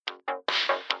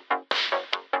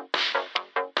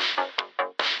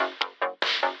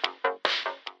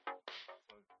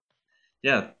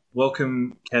Yeah,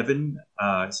 welcome, Kevin.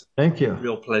 It's a Thank you.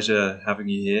 real pleasure having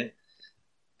you here.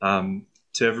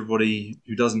 To everybody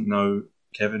who doesn't know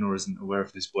Kevin or isn't aware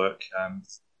of his work,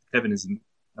 Kevin is an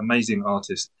amazing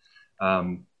artist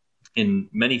um, in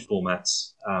many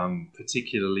formats,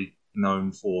 particularly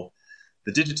known for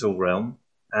the digital realm,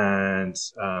 and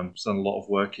has done a lot of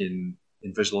work in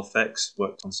visual effects,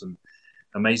 worked on some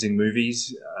amazing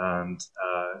movies, and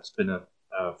has been a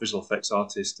visual effects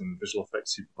artist and visual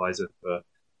effects supervisor for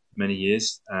many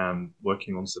years,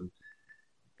 working on some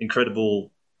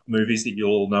incredible movies that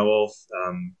you'll all know of.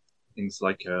 Things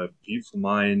like Beautiful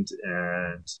Mind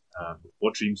and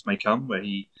What Dreams May Come, where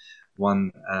he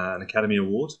won an Academy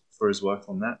Award for his work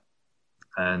on that.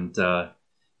 And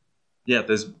yeah,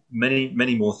 there's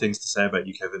many more things to say about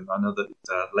you, Kevin. I know that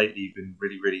lately you've been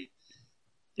really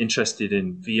interested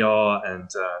in VR and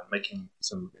making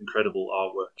some incredible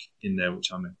artwork in there,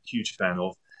 which I'm a huge fan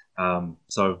of.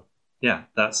 So, yeah,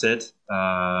 that said,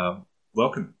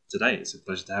 welcome today. It's a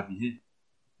pleasure to have you here.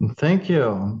 Thank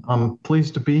you. I'm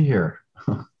pleased to be here.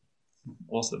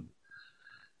 Awesome.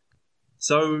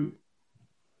 So,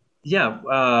 yeah,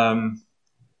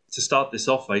 to start this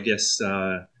off, I guess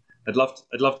I'd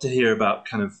love to hear about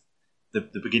kind of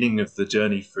the beginning of the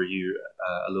journey for you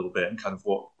a little bit, and kind of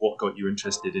what got you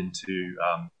interested into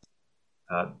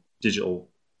uh, digital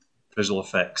visual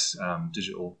effects,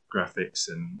 digital graphics,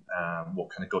 and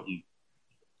what kind of got you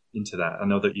into that? I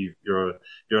know that you're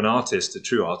an artist, a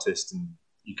true artist, and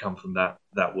you come from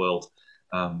that world.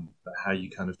 But how you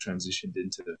kind of transitioned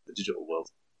into the digital world?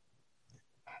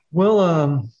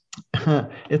 Well,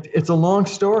 it's a long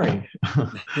story,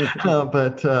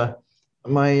 but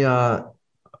my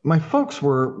my folks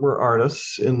were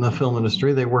artists in the film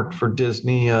industry. They worked for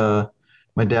Disney.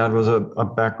 My dad was a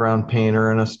background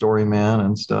painter and a story man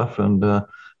and stuff, and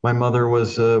my mother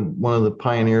was one of the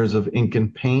pioneers of ink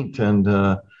and paint, and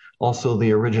also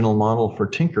the original model for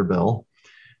Tinkerbell.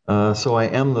 So I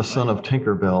am the son Right. of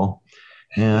Tinkerbell,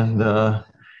 and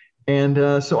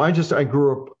so I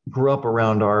grew up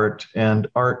around art, and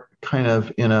art kind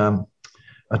of in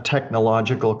a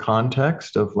technological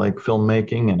context of like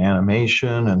filmmaking and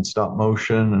animation and stop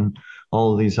motion and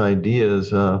all of these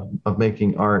ideas of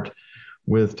making art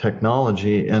with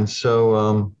technology. And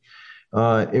so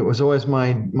it was always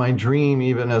my dream,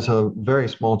 even as a very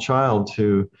small child,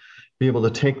 to be able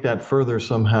to take that further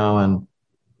somehow.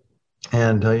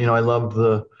 And I loved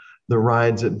the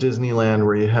rides at Disneyland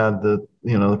where you had the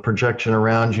projection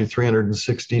around you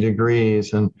 360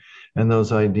 degrees and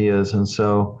those ideas. And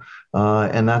so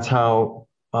and that's how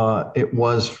it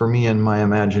was for me in my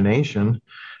imagination.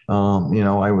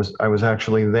 I was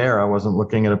actually there. I wasn't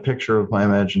looking at a picture of my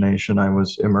imagination. I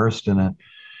was immersed in it.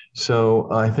 So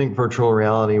I think virtual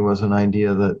reality was an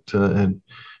idea that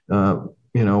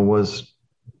was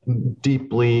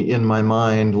deeply in my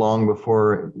mind long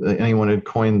before anyone had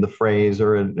coined the phrase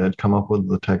or had come up with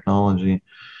the technology.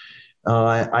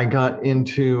 I got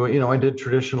into, I did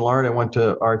traditional art. I went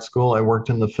to art school. I worked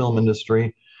in the film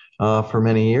industry for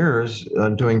many years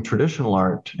doing traditional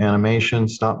art, animation,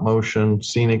 stop motion,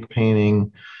 scenic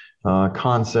painting,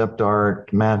 concept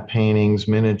art, matte paintings,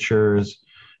 miniatures,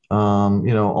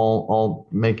 all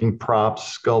making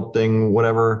props, sculpting,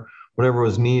 whatever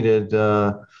was needed.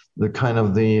 The kind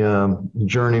of the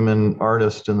journeyman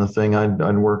artist in the thing,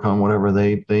 I'd work on whatever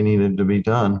they needed to be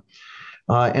done.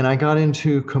 And I got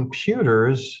into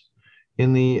computers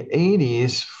in the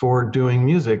 80s for doing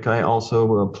music. I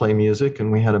also play music,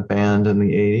 and we had a band in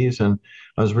the 80s, and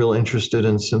I was real interested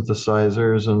in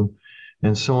synthesizers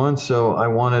and so on. So I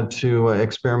wanted to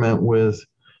experiment with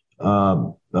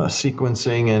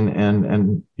sequencing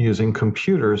and using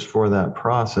computers for that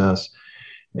process.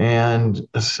 And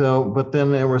so, but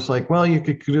then there was like, well, you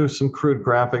could do some crude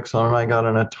graphics on it. I got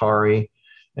an Atari,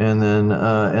 and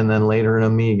then later an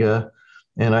Amiga,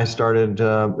 and I started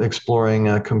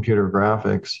exploring computer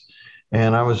graphics,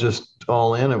 and I was just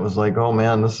all in. It was like, oh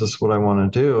man, this is what I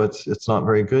want to do. It's not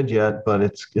very good yet, but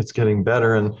it's getting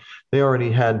better. And they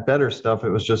already had better stuff. It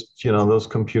was just those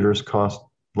computers cost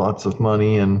lots of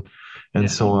money and Yeah.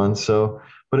 so on. So,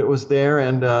 but it was there,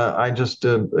 and I just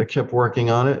kept working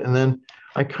on it, and then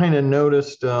I kind of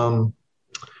noticed. I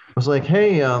was like,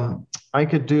 hey, I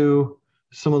could do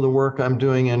some of the work I'm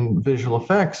doing in visual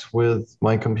effects with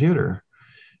my computer.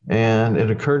 And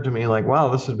it occurred to me like, wow,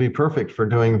 this would be perfect for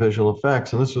doing visual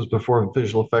effects. And this was before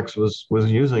visual effects was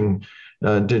using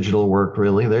digital work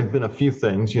really. There'd been a few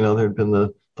things, there'd been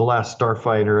the last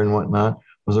Starfighter and whatnot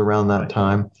was around that Right.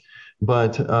 time.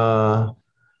 But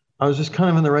I was just kind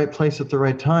of in the right place at the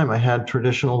right time. I had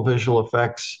traditional visual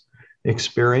effects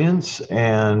experience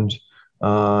and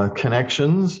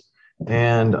connections,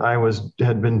 and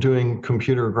had been doing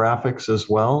computer graphics as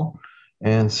well.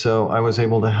 And so I was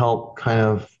able to help kind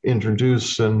of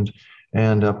introduce and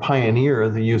pioneer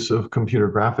the use of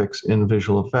computer graphics in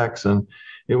visual effects. And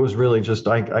it was really just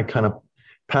I kind of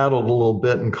paddled a little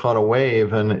bit and caught a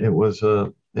wave, and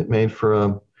it made for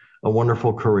a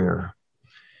wonderful career.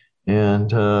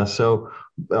 And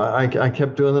I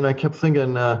kept doing that. I kept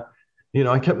thinking,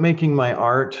 I kept making my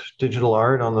art, digital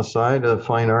art on the side,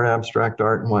 fine art, abstract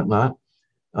art, and whatnot.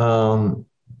 Um,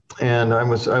 and I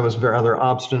was rather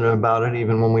obstinate about it.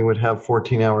 Even when we would have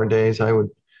 14-hour days, I would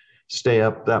stay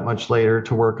up that much later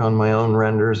to work on my own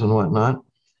renders and whatnot.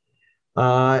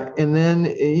 And then,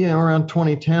 around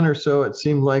 2010 or so, it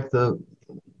seemed like the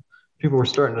people were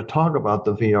starting to talk about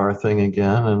the VR thing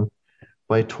again. And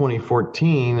by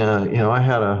 2014, I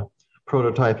had a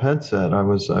prototype headset I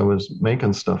was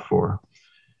making stuff for.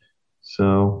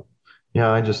 So,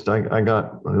 yeah, I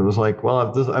got it was like,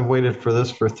 well, I've waited for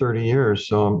this for 30 years,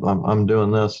 so I'm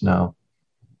doing this now.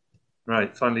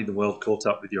 Right. Finally, the world caught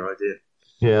up with your idea.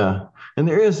 Yeah, and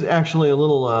there is actually a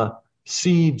little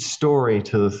seed story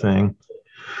to the thing.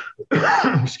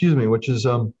 Excuse me, which is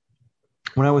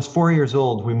when I was 4 years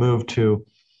old, we moved to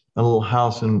a little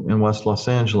house in West Los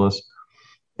Angeles,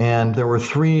 and there were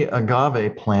three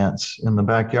agave plants in the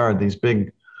backyard. These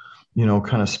big,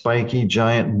 kind of spiky,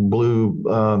 giant blue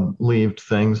leaved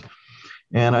things,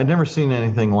 and I'd never seen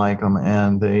anything like them,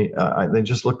 and they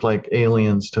just looked like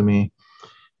aliens to me.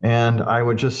 And I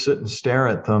would just sit and stare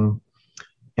at them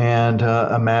and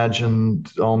imagine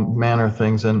all manner of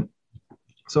things. And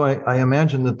so I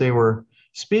imagined that they were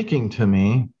speaking to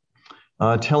me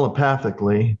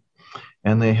telepathically,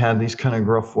 and they had these kind of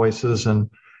gruff voices, and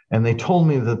they told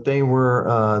me that they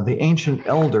were the ancient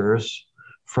elders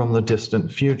from the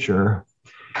distant future,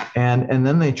 and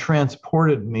then they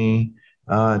transported me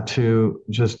to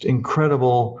just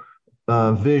incredible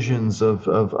visions of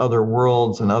other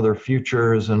worlds and other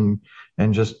futures, and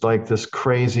just like this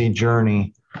crazy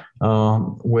journey,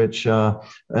 which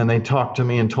and they talked to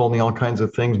me and told me all kinds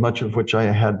of things, much of which I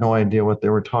had no idea what they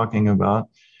were talking about.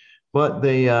 But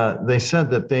they said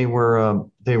that they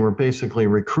were basically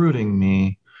recruiting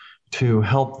me to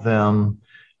help them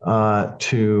so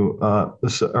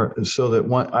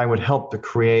that I would help to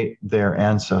create their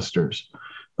ancestors.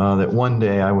 That one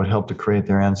day I would help to create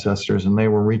their ancestors, and they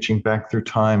were reaching back through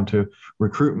time to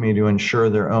recruit me to ensure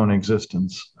their own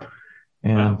existence.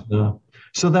 And Wow.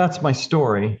 so that's my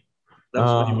story. That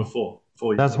was when you were four.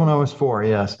 4 years That's when I was four,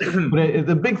 yes. old. But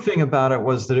the big thing about it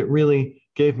was that it really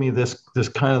gave me this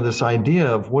idea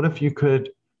of what if you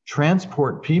could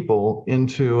transport people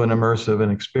into an immersive an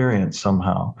experience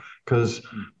somehow? Because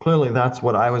clearly that's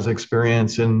what I was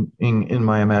experiencing in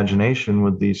my imagination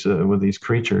with these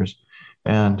creatures,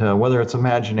 and whether it's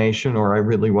imagination or I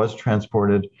really was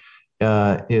transported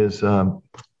is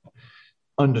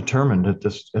undetermined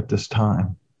at this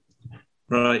time.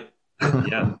 Right.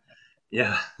 Yeah.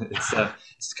 Yeah.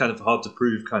 It's kind of hard to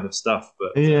prove kind of stuff,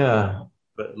 Yeah.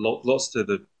 but lots to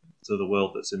the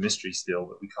world that's a mystery still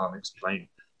that we can't explain.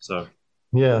 So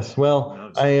Yes. who Well,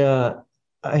 knows?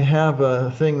 I have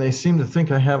a thing. They seem to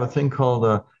think I have a thing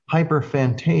called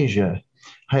hyperphantasia.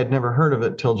 I had never heard of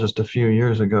it till just a few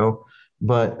years ago,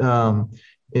 but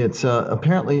it's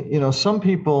apparently, some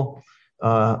people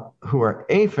who are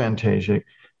aphantasic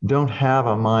don't have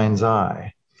a mind's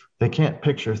eye. They can't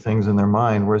picture things in their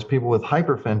mind, whereas people with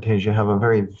hyperphantasia have a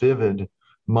very vivid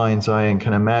mind's eye and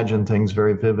can imagine things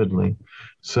very vividly.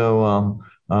 So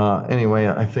anyway,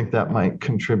 I think that might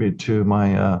contribute to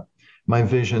my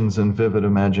visions and vivid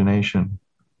imagination.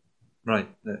 Right.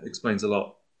 That explains a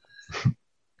lot.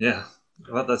 Yeah.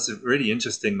 Well, that's really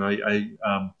interesting.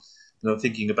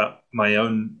 Thinking about my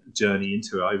own journey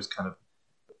into it, I was kind of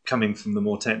coming from the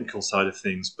more technical side of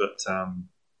things, but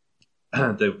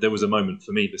there was a moment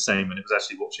for me the same, and it was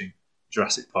actually watching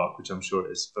Jurassic Park, which I'm sure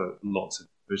it is for lots of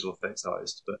visual effects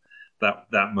artists. But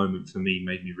that moment for me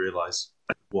made me realize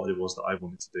what it was that I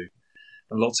wanted to do,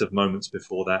 and lots of moments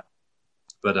before that.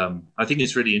 But I think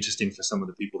it's really interesting for some of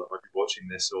the people that might be watching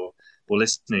this or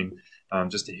listening,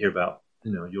 just to hear about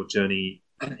your journey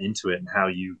into it and how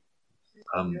you.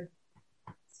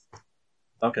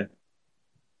 Okay,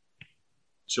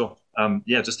 sure.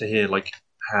 Yeah, just to hear like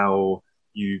how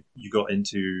you got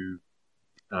into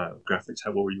graphics,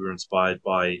 what you were inspired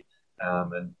by,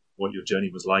 and what your journey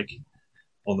was like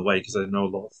on the way. Because I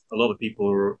know a lot of people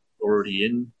are already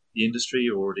in the industry,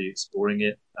 already exploring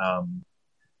it,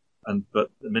 but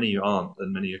many aren't,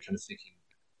 and many are kind of thinking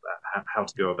about how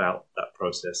to go about that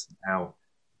process and how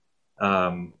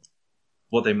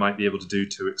what they might be able to do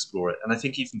to explore it. And I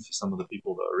think even for some of the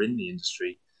people that are in the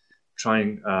industry,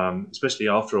 trying, especially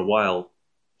after a while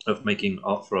of making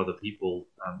art for other people,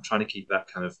 trying to keep that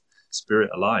kind of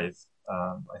spirit alive,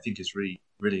 I think is really,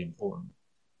 really important.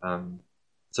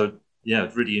 So yeah,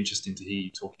 really interesting to hear you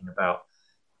talking about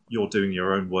you're doing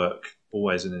your own work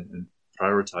always and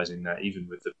prioritizing that, even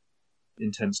with the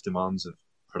intense demands of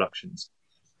productions.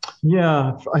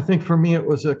 Yeah, I think for me it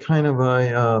was a kind of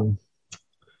a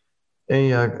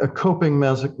coping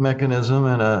mechanism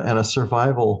and a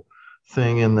survival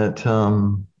thing. In that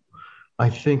I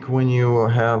think when you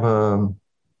have a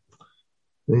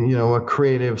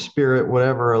creative spirit,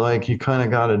 whatever, like you kind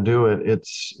of got to do it. It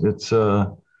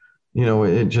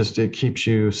keeps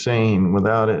you sane.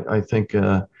 Without it, I think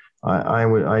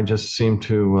I just seem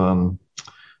to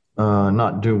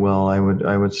not do well.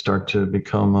 I would start to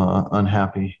become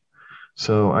unhappy.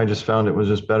 So I just found it was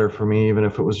just better for me, even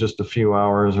if it was just a few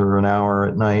hours or an hour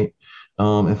at night.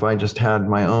 If I just had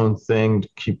my own thing to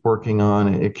keep working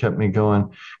on, it kept me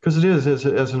going. Because it is,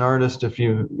 as an artist, if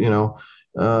an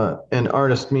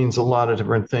artist means a lot of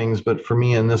different things. But for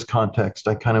me in this context,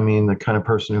 I kind of mean the kind of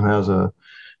person who has a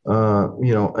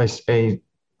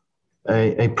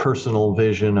personal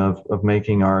vision of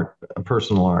making art, a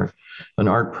personal art, an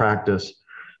art practice.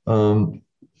 And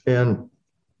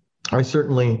I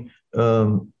certainly,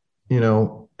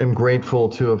 am grateful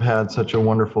to have had such a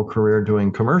wonderful career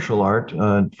doing commercial art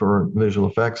for visual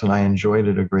effects, and I enjoyed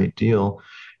it a great deal.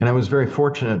 And I was very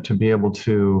fortunate to be able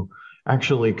to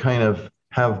actually kind of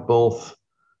have both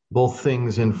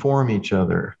things inform each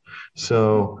other.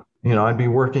 So, I'd be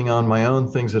working on my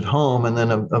own things at home, and then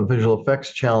a visual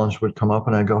effects challenge would come up,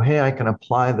 and I'd go, hey, I can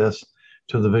apply this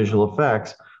to the visual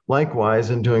effects. Likewise,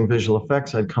 in doing visual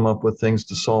effects, I'd come up with things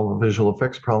to solve a visual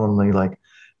effects problem. They like,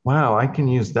 wow, I can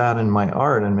use that in my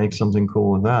art and make something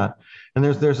cool with that. And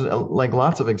there's like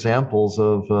lots of examples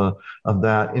of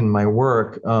that in my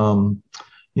work.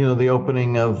 The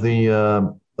opening of the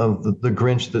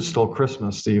Grinch That Stole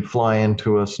Christmas. So you fly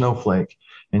into a snowflake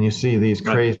and you see these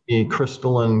crazy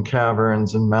crystalline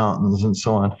caverns and mountains and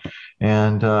so on.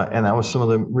 And that was some of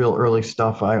the real early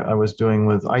stuff I was doing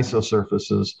with ISO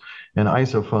surfaces and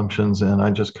ISO functions. And I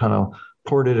just kind of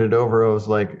ported it over. I was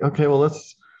like, okay, well,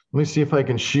 let me see if I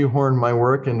can shoehorn my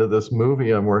work into this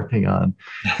movie I'm working on.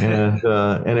 And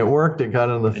it worked. It got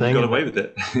in the thing. You got away with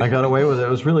it. I got away with it. It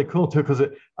was really cool too, because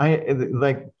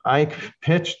I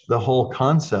pitched the whole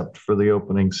concept for the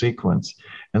opening sequence,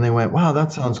 and they went, "Wow,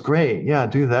 that sounds great. Yeah,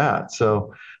 do that."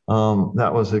 So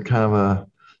that was a kind of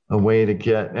a way to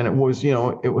get, and it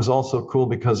was also cool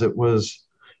because it was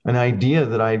an idea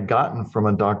that I had gotten from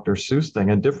a Dr. Seuss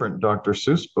thing, a different Dr.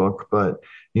 Seuss book, but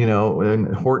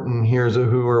and Horton Hears a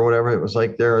Who or whatever. It was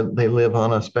like they live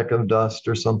on a speck of dust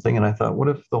or something, and I thought, what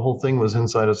if the whole thing was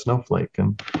inside a snowflake?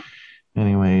 And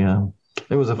anyway,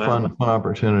 it was a fun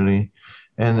opportunity.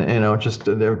 And just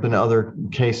there have been other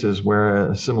cases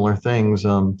where similar things.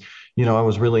 I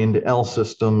was really into L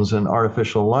systems and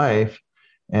artificial life,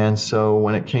 and so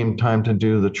when it came time to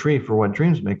do the tree for What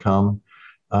Dreams May Come,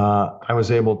 I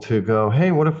was able to go,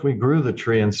 hey, what if we grew the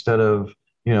tree instead of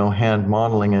hand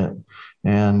modeling it?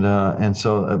 And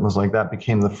so it was like that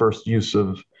became the first use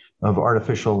of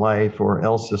artificial life or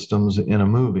L systems in a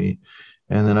movie.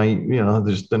 And then I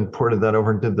just then ported that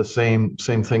over and did the same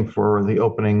thing for the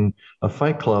opening of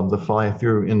Fight Club. The fly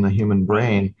through in the human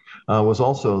brain was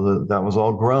also that was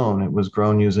all grown. It was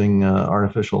grown using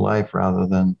artificial life rather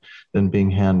than being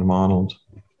hand modeled.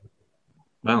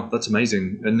 Wow, that's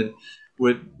amazing. And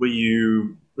were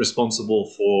you responsible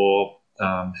for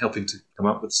helping to come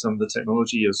up with some of the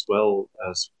technology, as well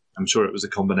as I'm sure it was a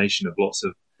combination of lots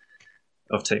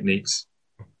of techniques?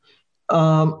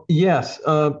 Yes.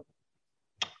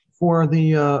 For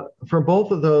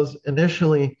both of those,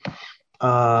 initially,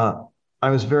 I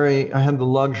had the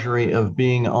luxury of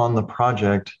being on the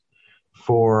project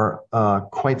for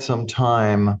quite some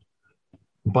time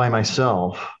by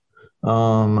myself.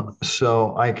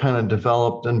 So I kind of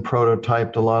developed and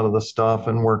prototyped a lot of the stuff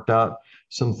and worked out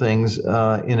some things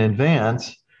in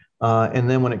advance. And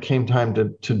then when it came time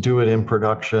to do it in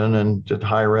production and did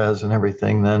high res and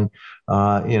everything, then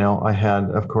I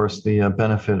had, of course, the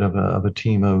benefit of a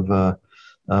team of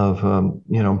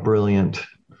brilliant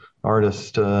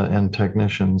artists and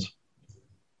technicians.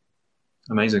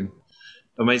 Amazing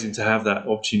to have that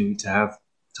opportunity to have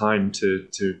time to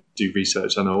do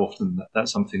research. I know often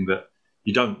that's something that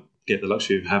you don't get the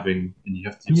luxury of having, and you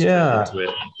have to into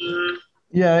it.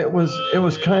 Yeah, it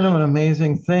was kind of an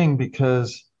amazing thing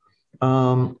because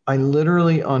I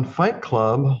literally on Fight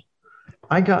Club,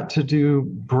 I got to do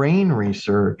brain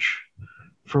research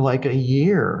for like a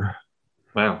year.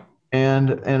 Wow.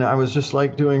 And I was just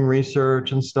like doing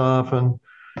research and stuff, and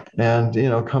and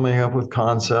coming up with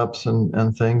concepts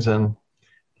and things. And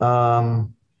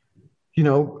um,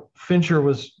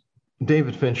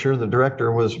 David Fincher, the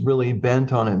director, was really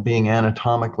bent on it being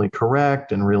anatomically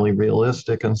correct and really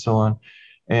realistic and so on.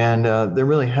 And there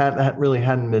that really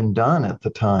hadn't been done at the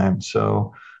time.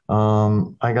 So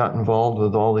I got involved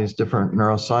with all these different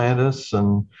neuroscientists,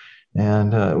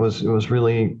 and it was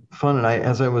really fun. And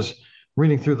as I was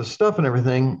reading through the stuff and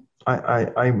everything,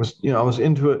 I was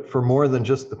into it for more than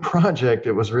just the project.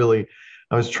 It was really,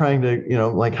 I was trying to,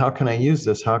 like, how can I use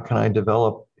this? How can I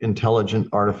develop intelligent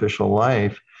artificial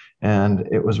life? And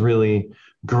it was really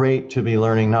great to be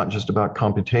learning not just about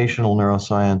computational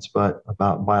neuroscience, but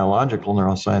about biological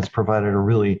neuroscience. Provided a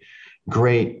really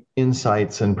great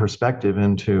insights and perspective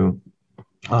into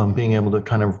being able to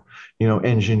kind of,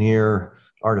 engineer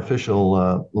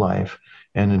artificial life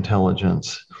and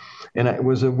intelligence. And it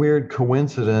was a weird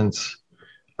coincidence.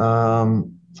 The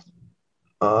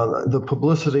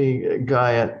publicity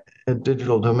guy at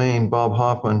Digital Domain, Bob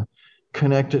Hoffman,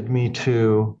 connected me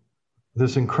to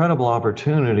this incredible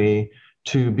opportunity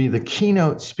to be the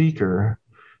keynote speaker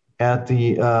at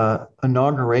the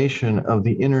inauguration of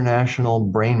the International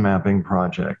Brain Mapping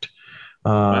Project.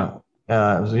 Wow. It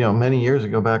was, many years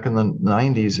ago, back in the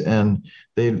 90s, and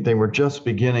they were just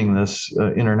beginning this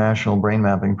International Brain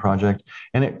Mapping Project,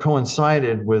 and it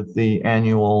coincided with the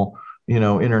annual,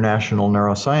 International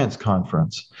Neuroscience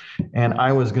Conference, and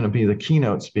I was going to be the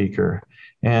keynote speaker,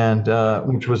 and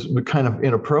which was kind of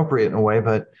inappropriate in a way,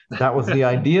 but that was the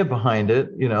idea behind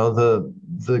it.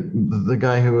 The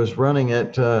guy who was running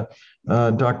it,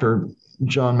 Dr.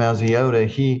 John Mazziota,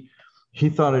 he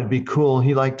thought it'd be cool.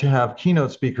 He liked to have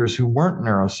keynote speakers who weren't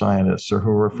neuroscientists or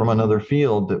who were from another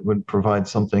field that would provide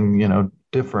something,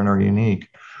 different or unique.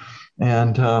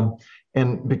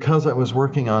 And because I was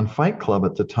working on Fight Club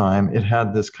at the time, it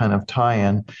had this kind of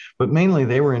tie-in, but mainly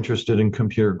they were interested in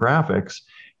computer graphics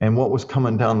and what was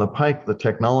coming down the pike, the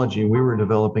technology we were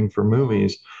developing for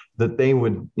movies that they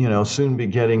would, soon be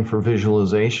getting for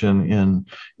visualization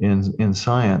in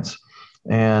science.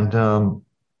 And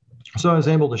so I was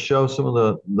able to show some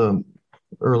of the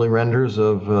early renders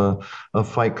of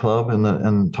Fight Club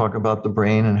and talk about the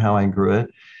brain and how I grew it.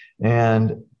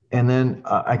 And then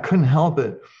I couldn't help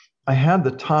it. I had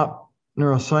the top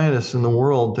neuroscientists in the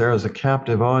world there as a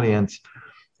captive audience.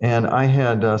 And I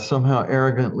had somehow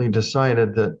arrogantly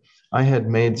decided that I had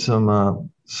made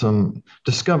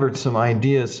discovered some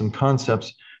ideas, some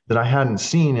concepts that I hadn't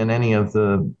seen in any of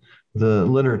the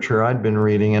literature I'd been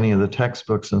reading, any of the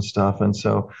textbooks and stuff. And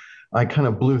so I kind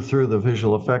of blew through the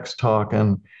visual effects talk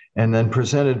and then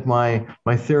presented my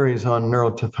theories on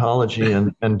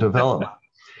neurotopology and development.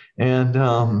 And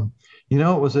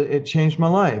it changed my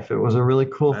life. It was a really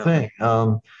cool thing.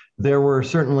 There were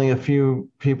certainly a few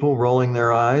people rolling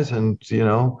their eyes and,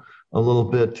 a little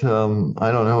bit,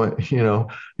 I don't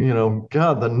know,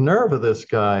 God, the nerve of this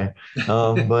guy.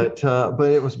 But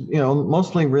it was,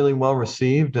 mostly really well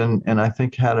received and I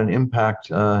think had an impact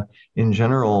in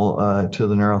general to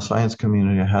the neuroscience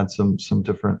community. I had some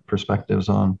different perspectives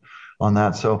on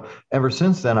that. So ever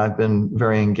since then, I've been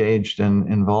very engaged and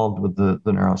involved with the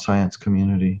neuroscience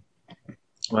community.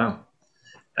 Wow.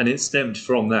 And it stemmed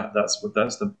from that. That's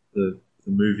the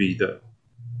movie that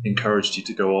encouraged you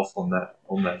to go off on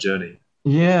that journey.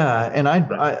 Yeah, and I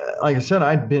like I said,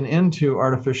 I'd been into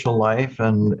artificial life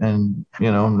and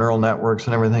neural networks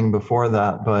and everything before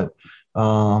that, but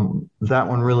that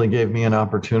one really gave me an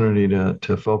opportunity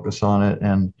to focus on it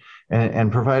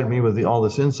and provided me with all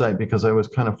this insight because I was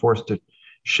kind of forced to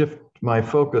shift my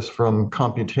focus from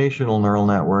computational neural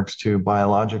networks to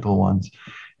biological ones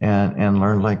and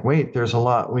learn like, wait, there's a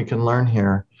lot we can learn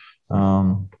here.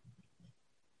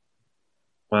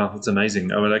 Wow, that's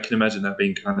amazing. I mean, I can imagine that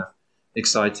being kind of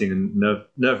exciting and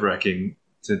nerve-wracking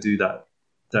to do that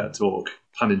talk,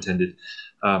 pun intended.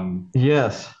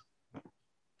 Yes.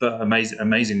 But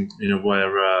amazing,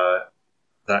 where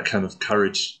that kind of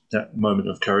courage, that moment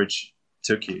of courage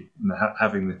took you, and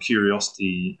having the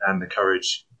curiosity and the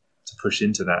courage to push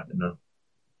into that. It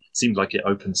seemed like it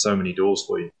opened so many doors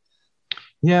for you.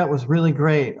 Yeah, it was really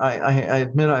great. I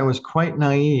admit I was quite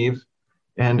naive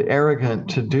and arrogant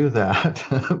to do that,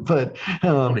 but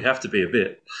we have to be a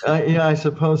bit. Yeah, I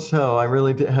suppose so. I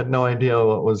really had no idea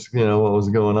what was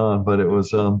going on, but it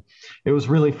was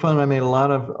really fun. I made a lot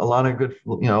of good,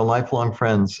 lifelong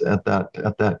friends at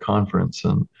that conference,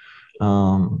 and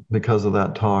because of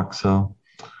that talk. So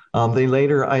they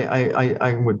later,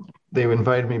 they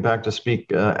invited me back to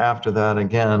speak after that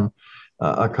again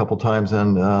a couple times,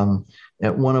 and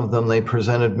at one of them, they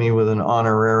presented me with an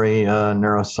honorary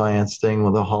neuroscience thing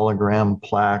with a hologram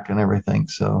plaque and everything.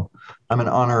 So I'm an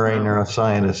honorary Wow.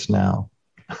 neuroscientist now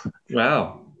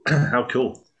Wow. How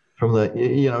cool. from the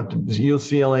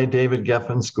UCLA David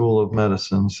Geffen School of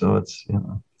Medicine. So it's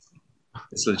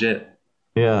It's legit.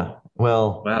 yeah.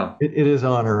 Well, Wow. it is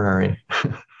honorary.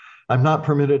 I'm not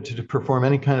permitted to perform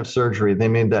any kind of surgery. They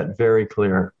made that very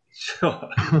clear.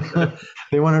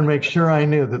 They wanted to make sure I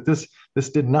knew that this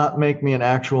did not make me an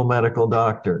actual medical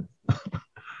doctor.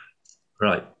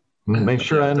 Right. Make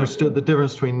sure Yeah. I understood the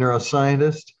difference between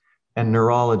neuroscientist and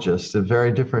neurologist. They're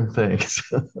very different things.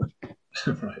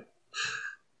 Right.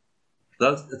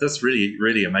 That's really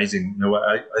really amazing.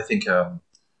 I think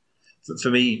for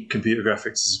me, computer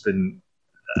graphics has been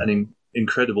an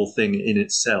incredible thing in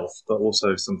itself, but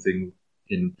also something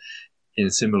in in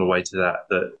a similar way to that.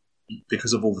 That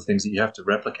because of all the things that you have to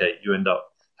replicate, you end up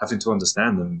having to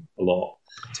understand them a lot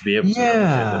to be able to replicate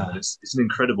them, Yeah. and it's an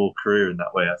incredible career in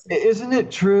that way. I think. Isn't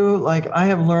it true? Like I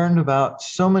have learned about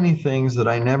so many things that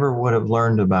I never would have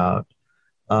learned about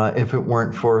if it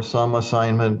weren't for some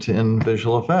assignment in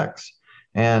visual effects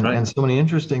Right. and so many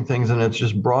interesting things. And it's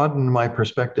just broadened my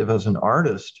perspective as an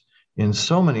artist in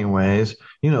so many ways.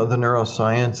 The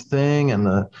neuroscience thing and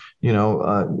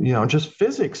just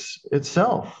physics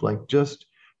itself, like just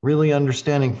really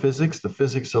understanding physics, the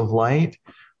physics of light,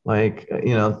 like,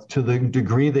 to the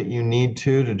degree that you need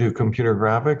to do computer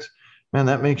graphics. Man,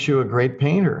 that makes you a great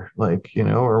painter, like,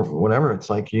 or whatever. It's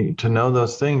like to know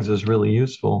those things is really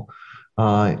useful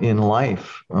in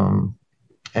life, and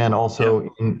Yeah. also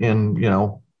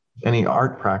in any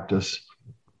art practice.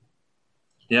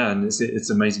 Yeah, and it's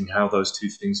amazing how those two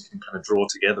things can kind of draw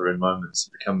together in moments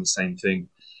and become the same thing.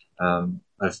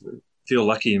 I feel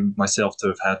lucky myself to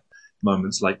have had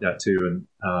moments like that too, and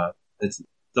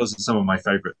those are some of my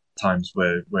favorite times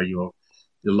where your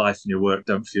life and your work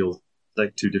don't feel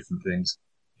like two different things.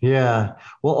 Yeah.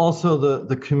 Well, also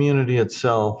the community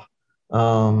itself,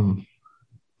 um,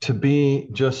 to be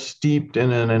just steeped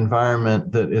in an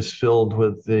environment that is filled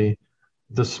with the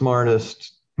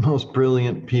smartest, most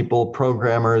brilliant people,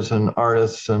 programmers and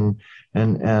artists, and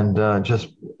just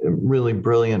really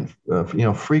brilliant,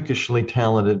 freakishly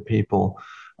talented people,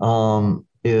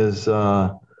 is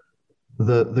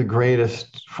the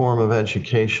greatest form of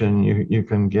education you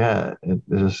can get. It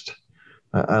just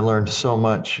I learned so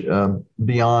much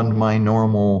beyond my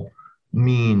normal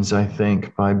means, I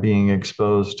think, by being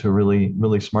exposed to really,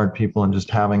 really smart people and just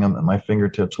having them at my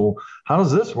fingertips. Well, how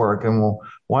does this work? And well,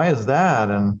 why is that?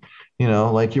 And,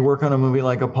 like you work on a movie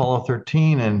like Apollo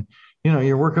 13 and,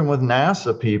 you're working with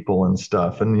NASA people and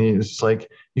stuff. And it's like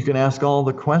you can ask all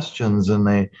the questions and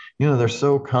they're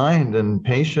so kind and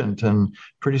patient. And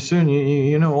pretty soon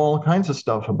you know all kinds of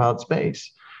stuff about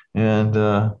space. And,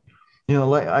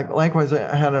 likewise,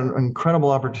 I had an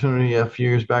incredible opportunity a few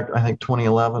years back, I think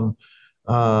 2011,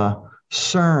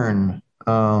 CERN,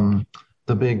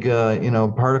 the big,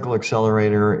 particle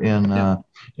accelerator Yeah.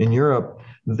 in Europe.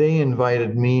 They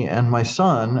invited me and my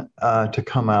son to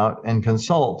come out and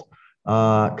consult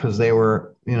because they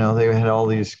had all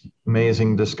these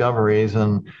amazing discoveries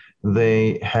and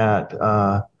they had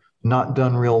not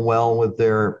done real well with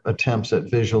their attempts at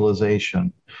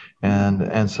visualization.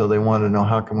 And so they wanted to know,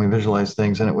 how can we visualize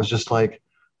things? And it was just like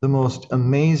the most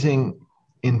amazing,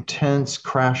 intense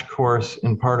crash course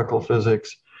in particle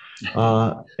physics.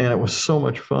 And it was so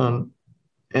much fun.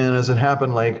 And as it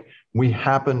happened, like we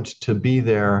happened to be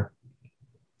there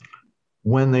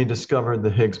when they discovered the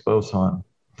Higgs boson.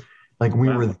 Like we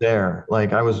Wow. were there.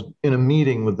 Like I was in a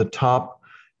meeting with the top,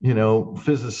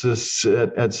 physicists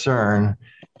at CERN,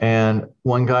 and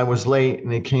one guy was late,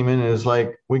 and he came in and was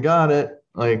like, "We got it!"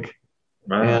 Like,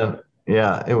 Wow. and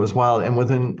yeah, it was wild. And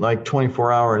within like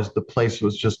 24 hours, the place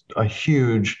was just a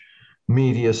huge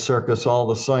media circus. All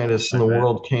the scientists in I the bet.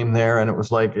 world came there, and it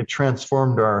was like it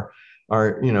transformed our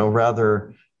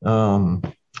rather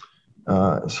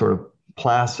sort of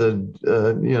placid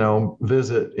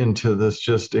visit into this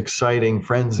just exciting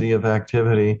frenzy of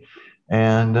activity,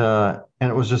 and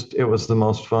it was the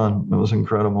most fun. It was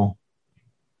incredible.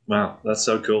 Wow, that's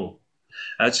so cool.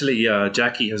 Actually,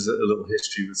 Jackie has a little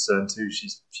history with CERN too.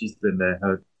 She's been there.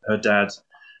 Her dad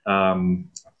um,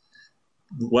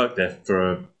 worked there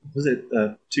for was it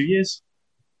 2 years?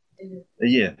 A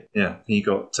year. Yeah, he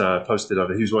got posted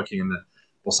over. He was working in the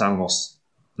Los Alamos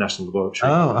National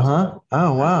Laboratory Oh, uh-huh. Oh, as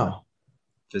a wow.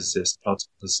 physicist,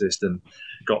 particle physicist, and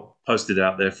got posted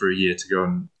out there for a year to go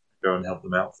and help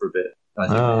them out for a bit. I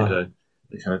think they had Oh,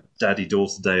 a kind of daddy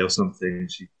daughter day or something,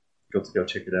 and she got to go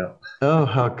check it out. oh,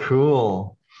 how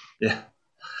cool. Yeah,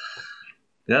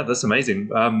 yeah, that's amazing.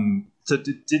 So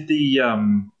did the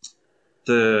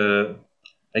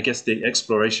I guess the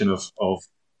exploration of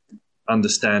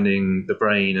understanding the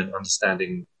brain and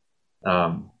understanding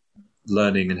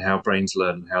learning and how brains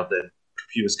learn and how their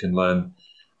computers can learn.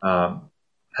 How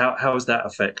has that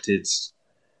affected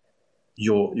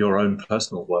your own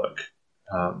personal work?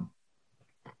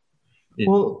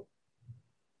 Well,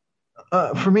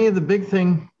 for me, the big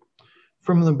thing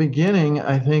from the beginning,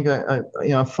 I think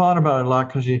I've thought about it a lot,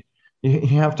 because you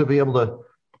have to be able to,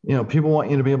 people want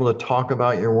you to be able to talk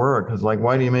about your work. It's like,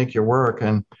 why do you make your work?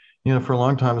 And for a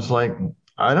long time, it's like,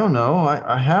 I don't know.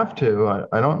 I have to.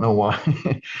 I don't know why.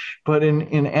 But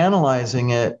in analyzing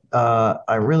it,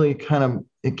 I really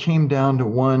it came down to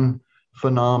one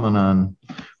phenomenon,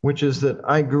 which is that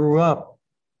I grew up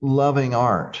loving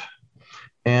art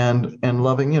and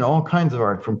loving, all kinds of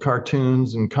art, from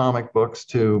cartoons and comic books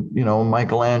to,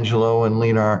 Michelangelo and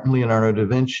Leonardo da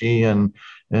Vinci and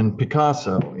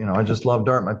Picasso. I just loved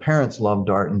art. My parents loved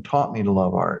art and taught me to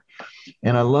love art.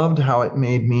 And I loved how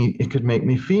it could make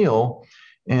me feel.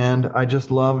 And I just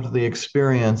loved the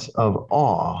experience of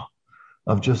awe,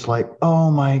 of just like, oh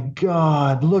my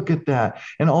God, look at that.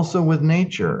 And also with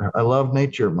nature. I love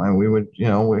nature. My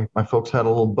folks had a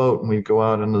little boat, and we'd go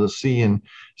out into the sea and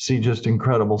see just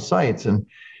incredible sights and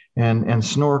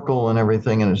snorkel and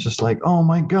everything. And it's just like, oh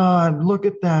my God, look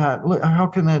at that. Look, how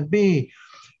can that be?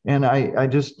 And I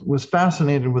just was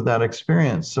fascinated with that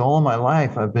experience. So all my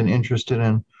life, I've been interested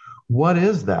in, what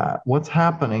is that? What's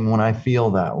happening when I feel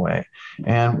that way?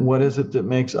 And what is it that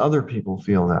makes other people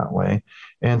feel that way?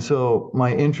 And so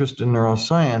my interest in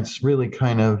neuroscience really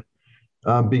kind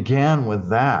of began with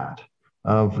that,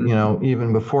 of,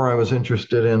 even before I was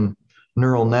interested in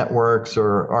neural networks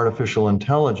or artificial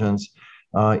intelligence.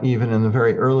 Even in the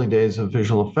very early days of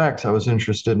visual effects, I was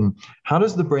interested in, how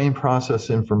does the brain process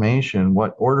information?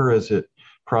 What order is it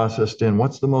processed in?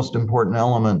 What's the most important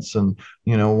elements? And,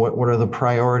 what are the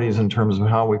priorities in terms of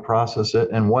how we process it?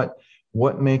 And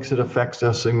what makes it affect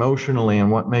us emotionally,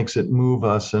 and what makes it move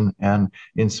us and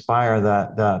inspire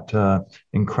that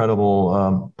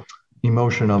incredible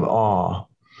emotion of awe?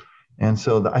 And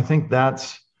so I think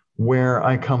that's where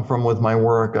I come from with my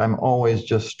work. I'm always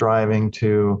just striving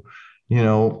to,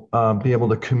 be able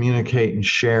to communicate and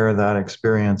share that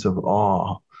experience of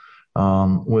awe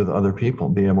with other people,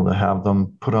 be able to have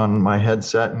them put on my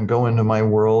headset and go into my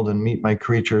world and meet my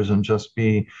creatures and just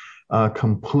be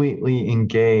completely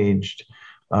engaged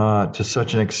to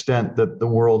such an extent that the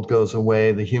world goes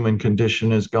away, the human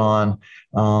condition is gone,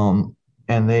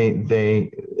 and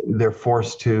they're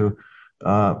forced to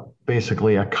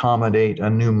basically accommodate a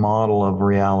new model of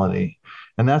reality.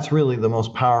 And that's really the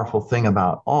most powerful thing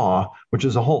about awe, which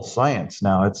is a whole science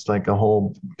now. It's like a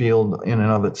whole field in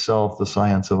and of itself, the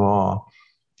science of awe.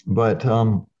 But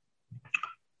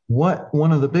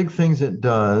one of the big things it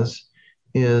does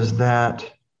is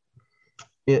that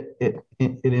it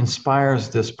inspires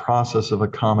this process of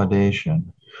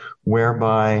accommodation,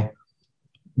 whereby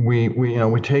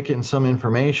we take in some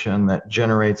information that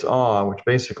generates awe, which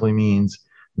basically means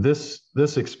this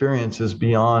experience is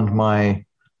beyond my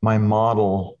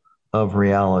model of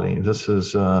reality. This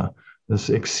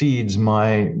exceeds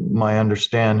my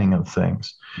understanding of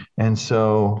things. And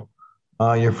so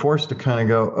you're forced to kind of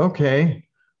go, okay,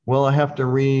 well, I have to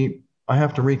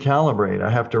recalibrate. I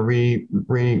have to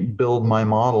rebuild my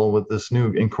model with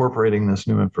incorporating this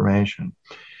new information.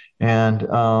 And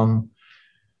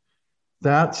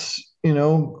that's,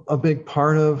 a big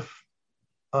part of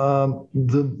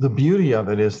the beauty of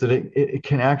it, is that it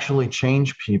can actually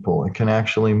change people. It can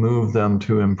actually move them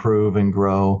to improve and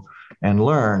grow and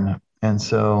learn. And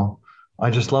so I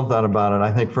just love that about it.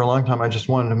 I think for a long time, I just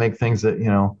wanted to make things that,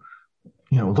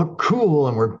 look cool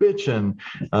and we're bitching.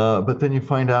 But then you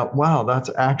find out, wow, that's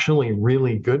actually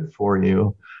really good for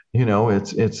you.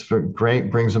 It's great,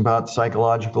 brings about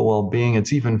psychological well-being.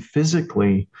 It's even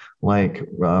physically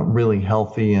really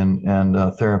healthy and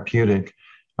therapeutic.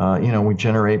 We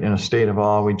generate, in a state of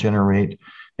awe, we generate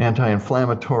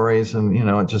anti-inflammatories, and,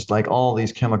 it's just like all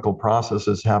these chemical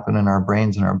processes happen in our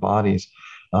brains and our bodies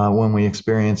when we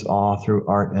experience awe through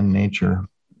art and nature.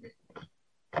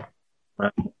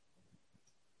 Right.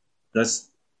 That's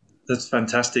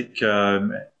fantastic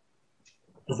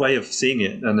way of seeing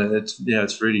it, and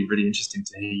it's really, really interesting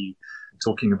to hear you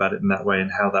talking about it in that way,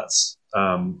 and how that's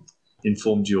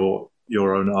informed your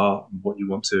own art and what you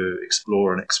want to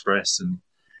explore and express. And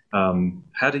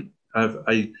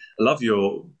I love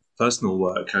your personal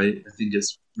work. I think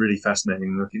it's really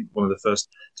fascinating. I think one of the first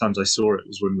times I saw it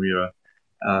was when we were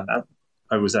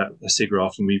I was at a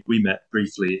SIGGRAPH, and we met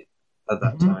briefly at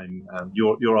that time.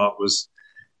 Your art was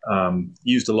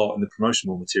used a lot in the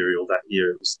promotional material that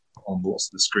year. It was on lots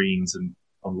of the screens and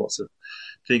on lots of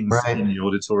things in the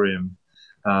auditorium.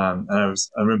 And I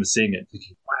remember seeing it,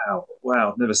 thinking, wow,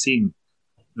 I've never seen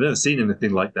never seen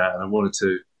anything like that, and I wanted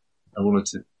to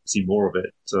see more of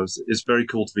it. So it's very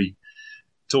cool to be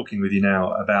talking with you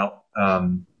now about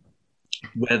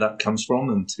where that comes from,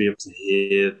 and to be able to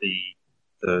hear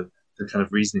the kind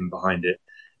of reasoning behind it.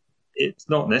 It's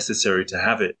not necessary to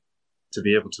have it to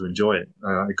be able to enjoy it.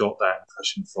 I got that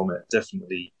impression from it.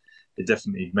 It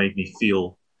definitely made me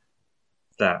feel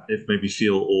that. It made me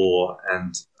feel awe,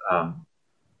 and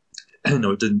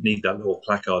no, it didn't need that little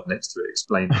placard next to it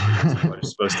explaining what I was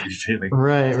supposed to be feeling.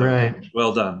 Right, So, right.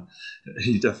 well done.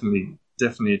 You definitely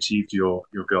achieved your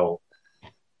goal.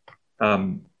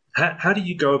 How do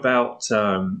you go about?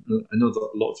 I know that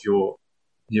a lot of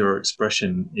your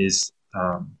expression is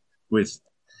with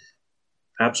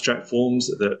abstract forms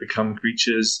that become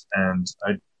creatures, and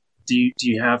do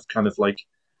you have kind of like,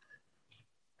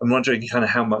 I'm wondering kind of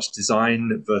how much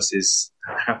design versus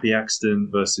happy accident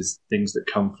versus things that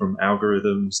come from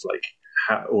algorithms, like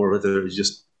or whether it's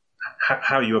just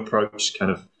how you approach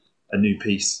kind of a new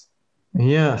piece.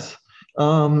 Yes.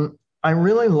 I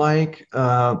really like,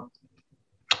 I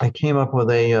came up with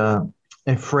a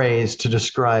phrase to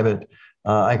describe it.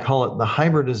 I call it the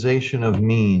hybridization of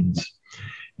means.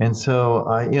 And so,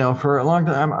 for a long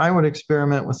time, I would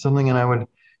experiment with something, and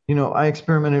I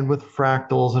experimented with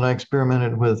fractals, and I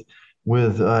experimented with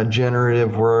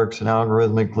generative works and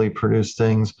algorithmically produced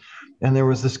things. And there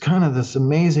was this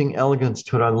amazing elegance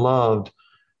to it I loved,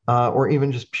 or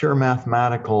even just pure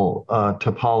mathematical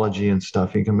topology and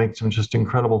stuff. You can make some just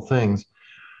incredible things.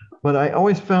 But I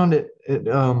always found it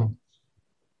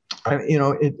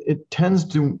tends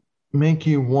to make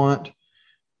you want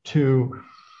to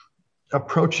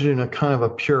approach it in a kind of a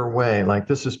pure way. Like,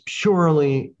 this is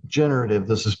purely generative.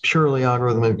 This is purely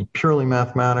algorithmic, purely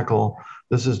mathematical.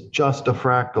 This is just a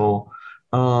fractal.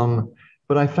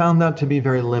 But I found that to be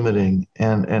very limiting.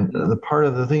 And the part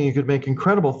of the thing, you could make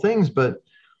incredible things, but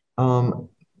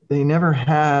they never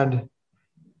had,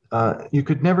 you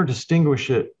could never distinguish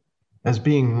it as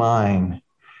being mine.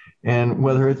 And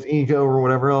whether it's ego or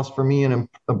whatever else, for me, an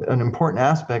important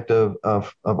aspect of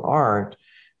art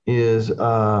is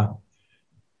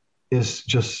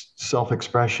just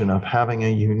self-expression, of having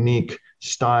a unique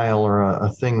style or a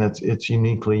thing it's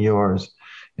uniquely yours.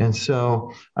 And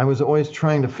so I was always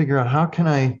trying to figure out, how can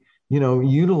I,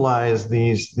 utilize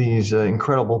these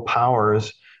incredible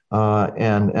powers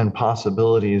and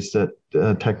possibilities that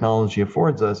technology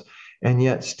affords us, and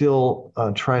yet still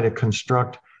try to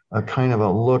construct a kind of a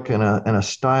look and a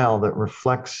style that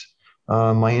reflects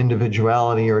my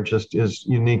individuality, or just is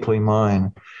uniquely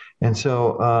mine. And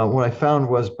so what I found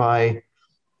was, by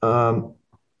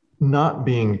not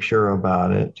being pure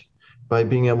about it, by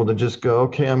being able to just go,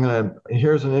 okay,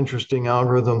 here's an interesting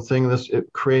algorithm thing.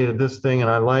 It created this thing, and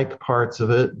I like parts of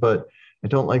it, but I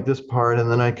don't like this part.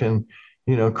 And then I can,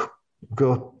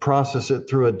 go process it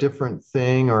through a different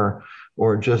thing, or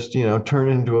just, turn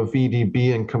it into a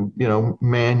VDB and,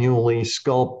 manually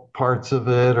sculpt parts of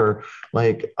it. Or,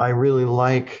 like, I really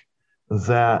like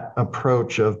that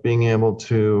approach of being able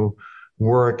to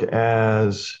work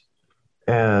as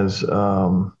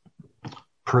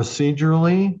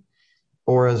procedurally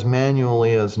or as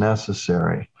manually as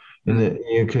necessary. And that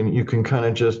you can kind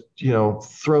of just,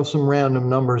 throw some random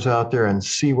numbers out there and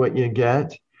see what you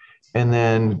get, and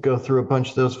then go through a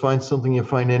bunch of those, find something you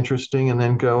find interesting, and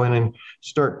then go in and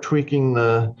start tweaking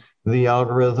the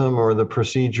algorithm or the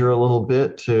procedure a little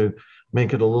bit to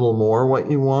make it a little more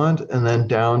what you want. And then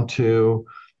down to,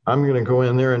 I'm going to go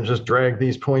in there and just drag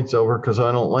these points over because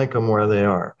I don't like them where they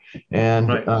are. And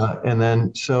right. And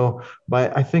then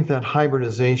I think that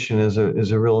hybridization is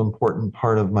a real important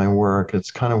part of my work.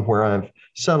 It's kind of where I've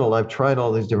settled. I've tried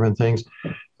all these different things,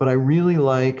 but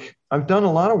I've done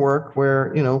a lot of work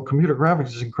where, computer graphics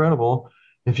is incredible.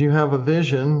 If you have a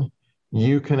vision,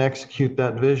 you can execute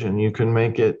that vision. You can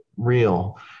make it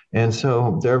real. And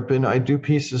so I do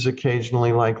pieces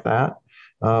occasionally like that,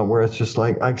 where it's just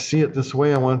like, I see it this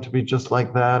way, I want it to be just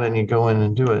like that, and you go in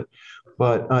and do it.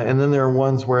 But and then there are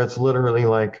ones where it's literally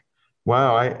like,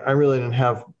 wow, I really didn't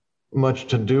have much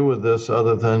to do with this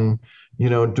other than,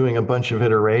 doing a bunch of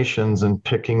iterations and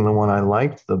picking the one I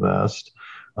liked the best.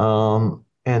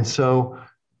 And so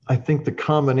I think the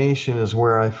combination is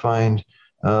where I find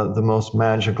the most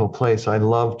magical place. I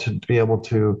love to be able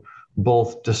to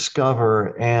both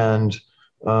discover and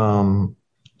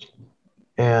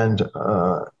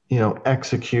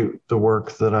execute the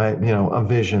work that a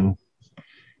vision.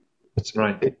 It's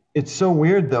right. It's so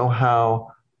weird though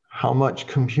how much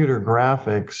computer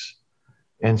graphics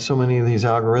and so many of these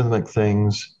algorithmic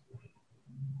things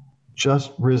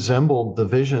just resembled the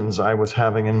visions I was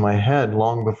having in my head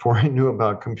long before I knew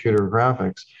about computer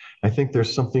graphics. I think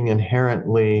there's something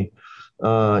inherently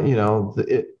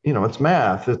it's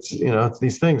math. It's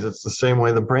these things. It's the same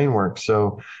way the brain works.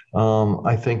 So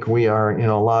I think we are,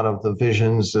 a lot of the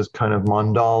visions as kind of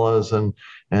mandalas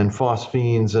and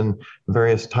phosphenes and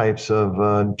various types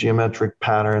of geometric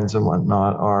patterns and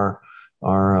whatnot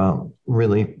are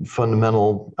really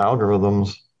fundamental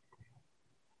algorithms.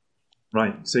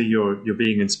 Right. So you're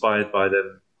being inspired by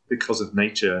them because of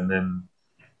nature, and then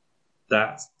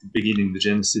that's the beginning, the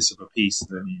genesis of a piece,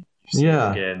 and then you see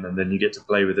it again, and then you get to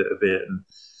play with it a bit. And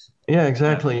yeah,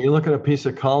 exactly. You look at a piece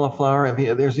of cauliflower. I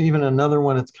mean, there's even another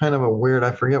one. It's kind of a weird.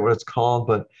 I forget what it's called,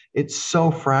 but it's so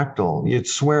fractal. You'd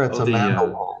swear it's a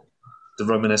mandala. The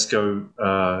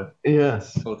Romanesco.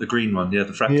 Yes. Oh, the green one. Yeah,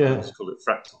 the fractal. Yeah. Let's call it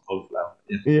fractal cauliflower.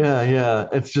 Yeah.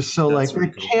 It's just so that's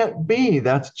really cool. It can't be.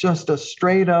 That's just a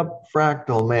straight up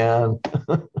fractal, man.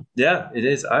 Yeah, it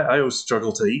is. I always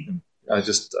struggle to eat them. I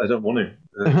don't want to.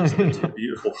 It's too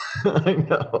beautiful. I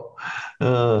know.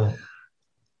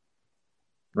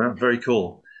 Well, very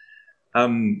cool.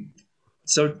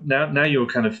 So now you're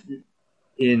kind of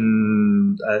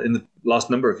in the last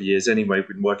number of years anyway,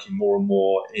 been working more and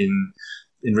more in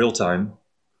real time.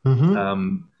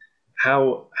 Mm-hmm.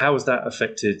 How has that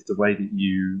affected the way that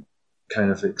you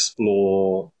kind of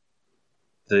explore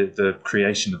the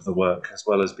creation of the work, as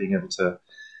well as being able to,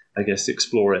 I guess,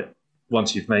 explore it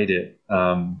once you've made it?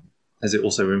 Has it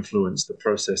also influenced the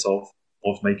process of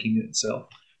making it itself?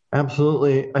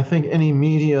 Absolutely. I think any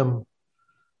medium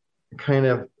kind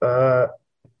of,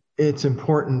 it's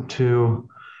important to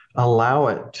allow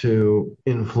it to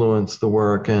influence the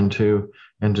work and to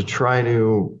try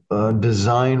to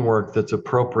design work that's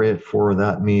appropriate for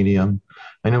that medium.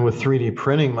 I know with 3D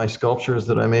printing, my sculptures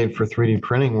that I made for 3D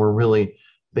printing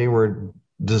they were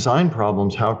design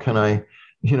problems. How can I,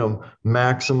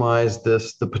 maximize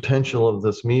the potential of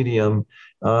this medium,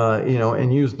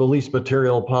 and use the least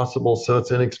material possible so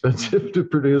it's inexpensive to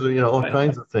produce, all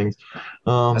kinds of things.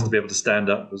 It has to be able to stand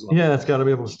up as well. Yeah, it's got to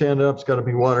be able to stand up. It's got to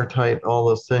be watertight, all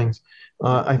those things.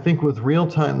 I think with real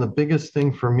time, the biggest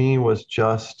thing for me was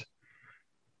just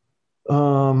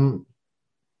was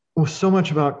so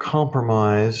much about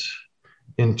compromise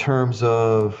in terms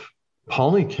of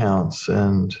poly counts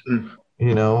and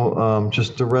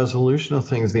just the resolution of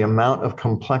things, the amount of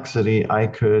complexity I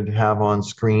could have on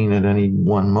screen at any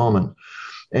one moment.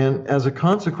 And as a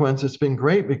consequence, it's been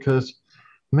great because,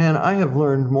 man, I have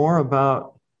learned more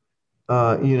about,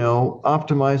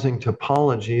 optimizing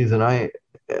topology than I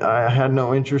had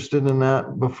no interest in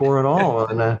that before at all.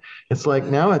 And it's like,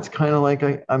 now it's kind of like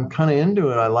I'm kind of into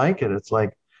it. I like it. It's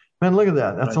like, man, look at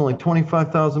that. That's only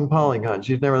 25,000 polygons.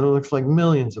 It looks like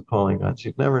millions of polygons.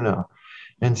 You'd never know.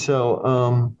 And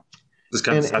so, it's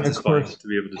kind of satisfying to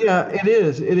be able to do that. It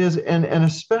is. And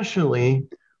especially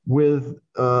with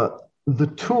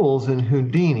the tools in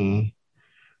Houdini,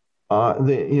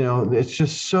 it's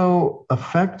just so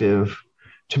effective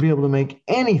to be able to make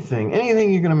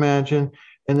anything you can imagine,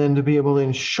 and then to be able to,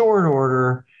 in short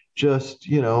order, just,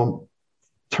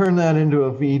 turn that into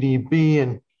a VDB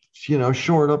and,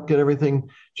 short up, get everything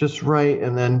just right,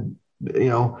 and then,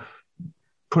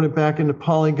 put it back into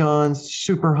polygons,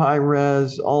 super high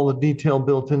res, all the detail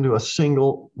built into a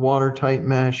single watertight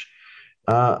mesh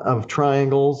of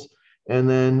triangles, and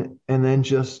then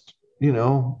just,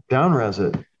 down res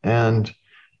it and,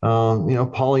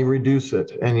 poly reduce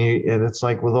it. And it's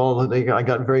like with I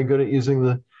got very good at using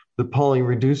the poly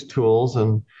reduce tools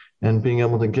and being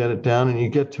able to get it down, and you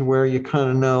get to where you kind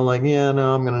of know, like,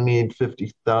 I'm going to need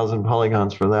 50,000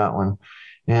 polygons for that one.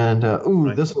 And,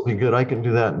 this will be good. I can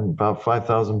do that in about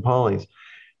 5,000 polys.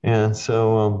 And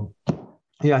so,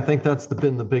 I think that's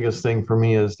been the biggest thing for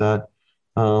me, is that,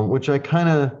 which I kind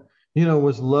of,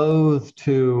 was loath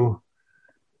to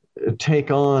take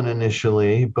on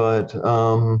initially, but,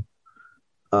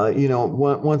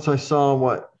 once I saw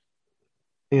what,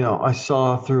 I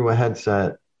saw through a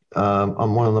headset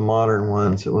on one of the modern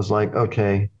ones, it was like,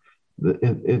 okay,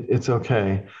 it's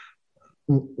okay.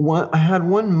 I had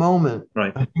one moment,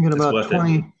 right, I think in about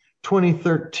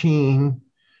 2013,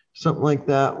 something like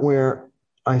that, where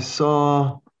I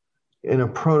saw in a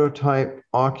prototype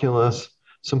Oculus,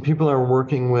 some people are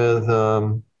working with,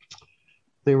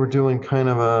 they were doing kind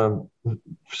of a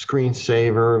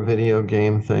screensaver video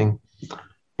game thing.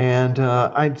 And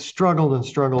I'd struggled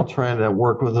trying to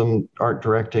work with them, art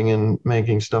directing and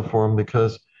making stuff for them,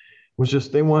 because was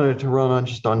just, they wanted it to run on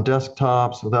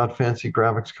desktops without fancy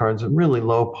graphics cards, and really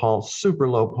super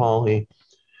low poly,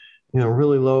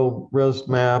 really low res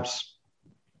maps.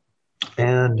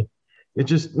 And it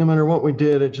just, no matter what we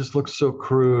did, it just looked so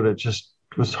crude. It just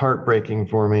was heartbreaking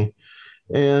for me.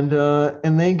 And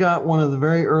they got one of the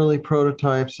very early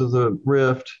prototypes of the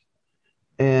Rift,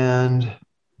 and and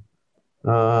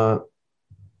uh,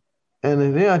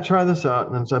 then, yeah, I tried this out,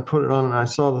 and as I put it on, and I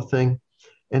saw the thing,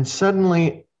 and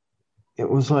suddenly it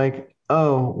was like,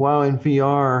 oh wow, in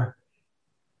VR,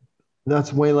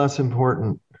 that's way less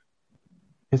important.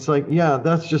 It's like, yeah,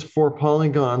 that's just 4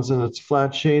 polygons and it's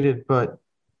flat shaded, but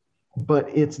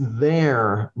it's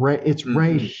there, right? It's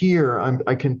right here.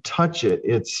 I can touch it.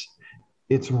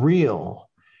 It's real.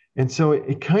 And so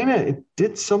it kind of it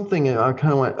did something. And I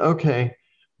kind of went, okay,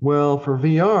 well, for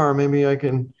VR, maybe I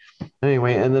can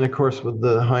anyway. And then of course with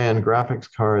the high-end graphics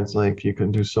cards, like you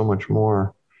can do so much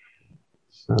more.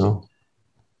 So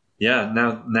yeah,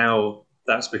 now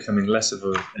that's becoming less of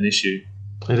an issue.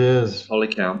 it is. Poly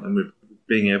count, and we're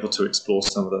being able to explore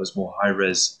some of those more high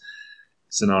res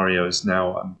scenarios.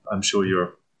 Now, I'm sure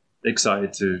you're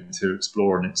excited to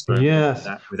explore and experiment Yes.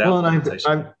 without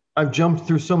and I've jumped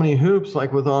through so many hoops,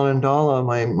 like with Anandala,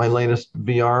 my latest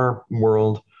VR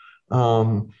world.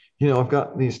 I've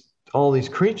got all these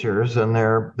creatures, and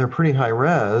they're pretty high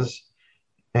res,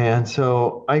 and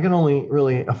so I can only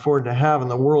really afford to have,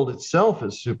 and the world itself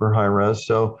is super high res,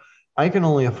 so I can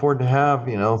only afford to have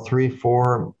 3,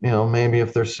 4, maybe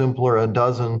if they're simpler, a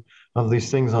dozen of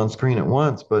these things on screen at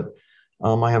once, but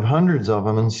I have hundreds of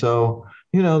them, and so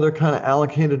they're kind of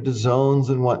allocated to zones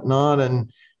and whatnot,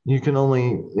 and you can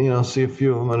only see a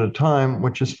few of them at a time,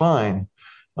 which is fine.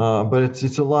 But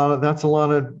it's a lot of a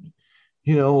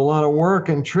lot of work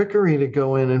and trickery to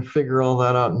go in and figure all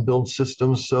that out and build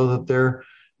systems so that they're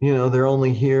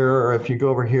only here, or if you go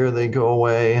over here, they go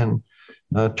away, and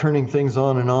turning things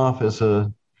on and off is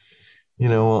a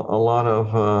lot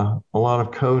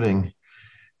of coding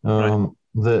Right.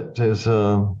 that is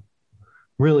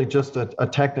really just a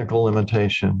technical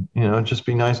limitation. It'd just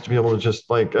be nice to be able to just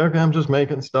like, okay, I'm just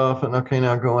making stuff, and okay,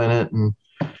 now go in it, and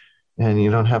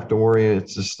you don't have to worry.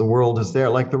 It's just the world is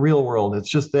there, like the real world. It's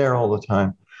just there all the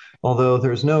time. Although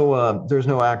there's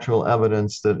no actual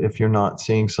evidence that if you're not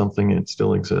seeing something, it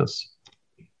still exists.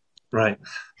 Right.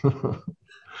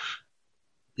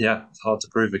 Yeah, it's hard to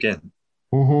prove again.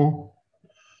 Mm-hmm.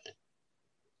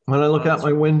 When I look out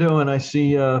my window and I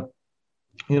see, the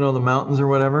mountains or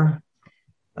whatever,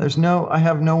 I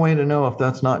have no way to know if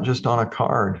that's not just on a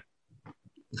card.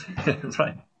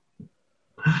 Right.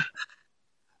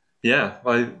 Yeah,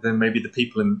 well, then maybe you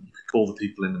could call the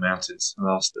people in the mountains and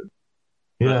ask them.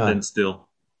 Yeah. But then still,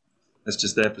 that's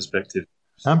just their perspective.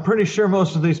 I'm pretty sure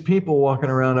most of these people walking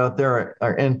around out there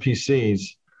are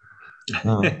NPCs.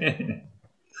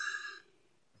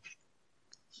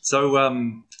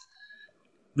 So,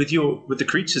 with the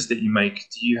creatures that you make,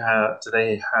 do you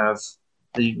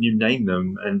name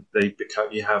them, and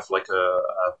you have like a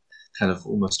kind of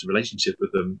almost a relationship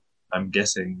with them? I'm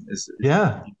guessing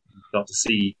Yeah. You start to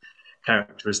see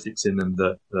characteristics in them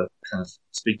that kind of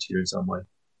speak to you in some way.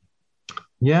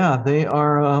 Yeah, they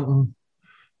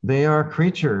are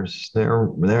creatures. They're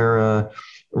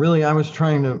really, I was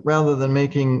trying to, rather than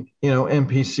making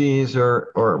NPCs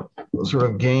or sort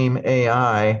of game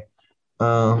AI,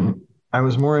 I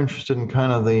was more interested in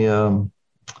kind of the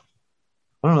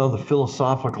I don't know, the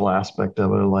philosophical aspect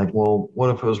of it. Like, well, what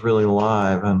if it was really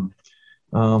alive? And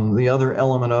the other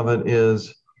element of it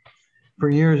is, for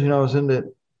years, I was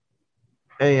into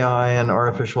AI and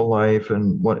artificial life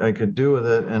and what I could do with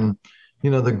it. And,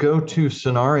 the go-to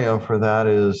scenario for that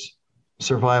is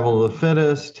survival of the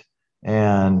fittest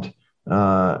and,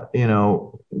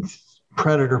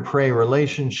 predator-prey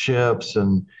relationships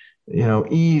and,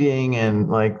 eating and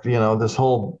like, this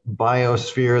whole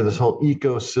biosphere, this whole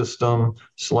ecosystem,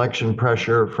 selection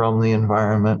pressure from the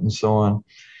environment and so on.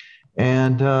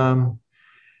 And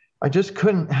I just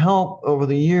couldn't help over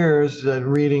the years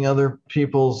reading other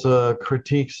people's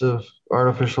critiques of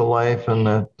artificial life and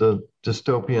the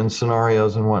dystopian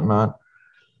scenarios and whatnot.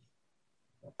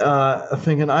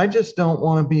 Thinking I just don't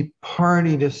want to be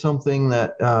party to something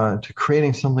to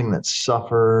creating something that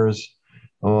suffers,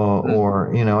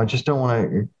 or I just don't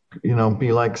want to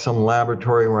be like some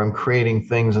laboratory where I'm creating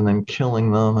things and then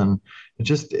killing them, and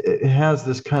it has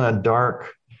this kind of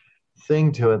dark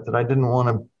thing to it that I didn't want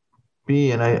to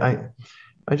be, and I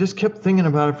just kept thinking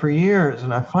about it for years,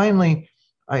 and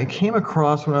I came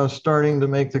across when I was starting to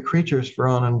make the creatures for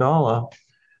Anandala,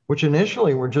 which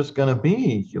initially were just going to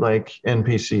be like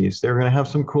NPCs. They were going to have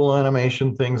some cool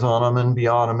animation things on them and be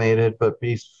automated, but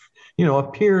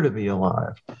appear to be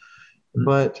alive. Mm-hmm.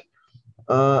 But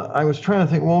I was trying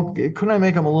to think, well, couldn't I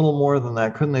make them a little more than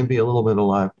that? Couldn't they be a little bit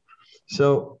alive?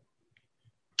 So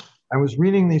I was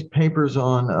reading these papers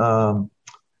on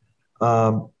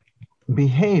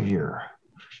behavior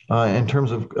in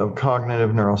terms of cognitive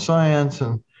neuroscience,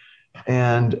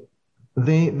 and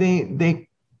they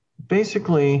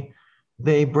basically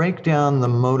they break down the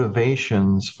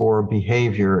motivations for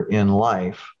behavior in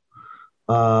life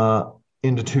uh,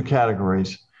 into two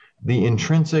categories: the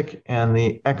intrinsic and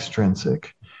the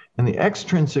extrinsic. And the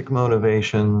extrinsic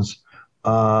motivations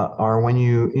are when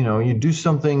you do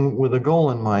something with a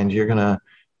goal in mind. You're gonna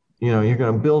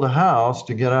build a house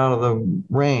to get out of the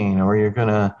rain, or you're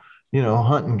gonna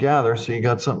hunt and gather so you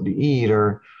got something to eat,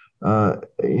 or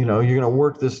you're gonna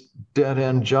work this dead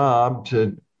end job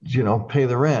to pay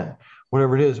the rent.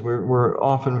 Whatever it is, we're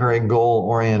often very goal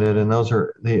oriented, and those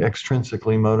are the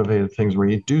extrinsically motivated things where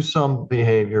you do some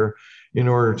behavior in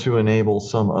order to enable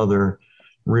some other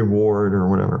reward or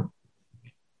whatever.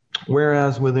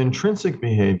 Whereas with intrinsic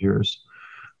behaviors,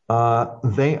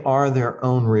 they are their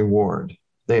own reward.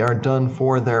 They are done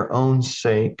for their own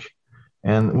sake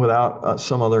and without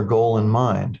some other goal in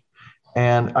mind.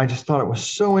 And I just thought it was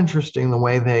so interesting the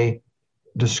way they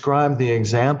describe the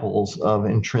examples of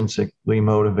intrinsically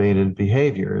motivated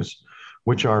behaviors,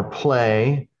 which are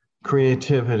play,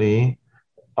 creativity,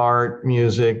 art,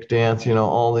 music, dance,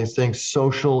 all these things,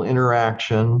 social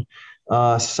interaction,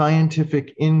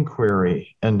 scientific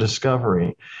inquiry and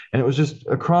discovery. And it was just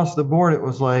across the board, it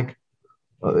was like,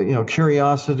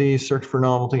 curiosity, search for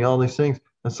novelty, all these things.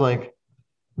 It's like,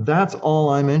 that's all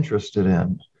I'm interested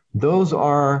in. Those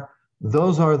are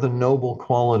the noble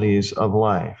qualities of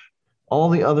life. All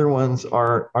the other ones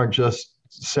are just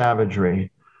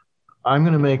savagery. I'm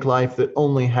going to make life that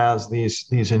only has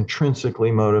these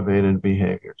intrinsically motivated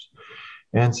behaviors.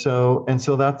 And so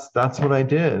that's what I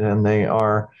did. And they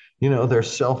are, they're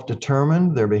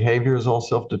self-determined. Their behavior is all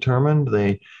self-determined.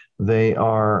 They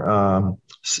are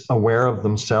aware of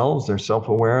themselves. They're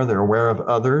self-aware. They're aware of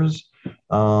others,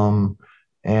 and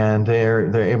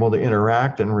they're able to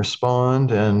interact and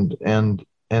respond, and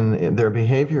their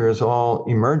behavior is all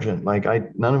emergent. Like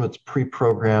none of it's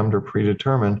pre-programmed or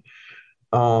predetermined.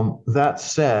 That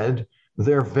said,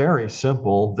 they're very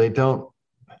simple. They don't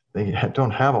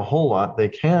have a whole lot they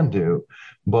can do,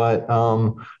 but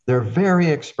they're very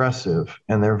expressive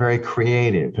and they're very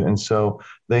creative. And so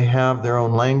they have their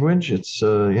own language. It's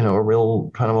a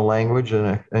real kind of a language and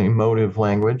an emotive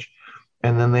language.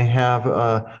 And then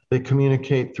they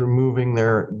communicate through moving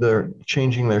they're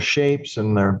changing their shapes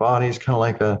and their bodies, kind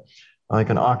of like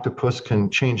an octopus can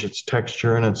change its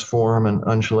texture and its form and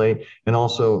undulate, and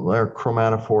also they're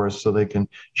chromatophores, so they can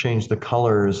change the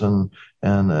colors and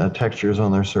textures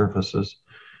on their surfaces.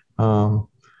 And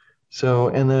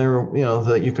they're,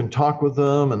 that you can talk with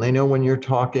them, and they know when you're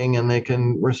talking, and they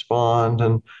can respond,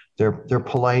 and they're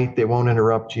polite. They won't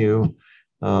interrupt you.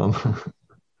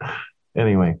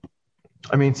 Anyway,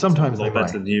 I mean, sometimes they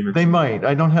might. They might.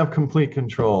 I don't have complete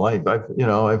control.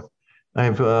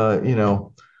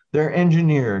 They're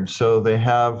engineered, so they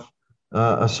have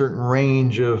a certain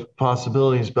range of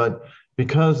possibilities, but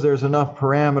because there's enough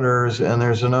parameters and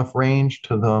there's enough range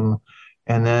to them,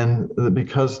 and then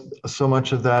because so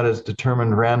much of that is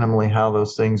determined randomly how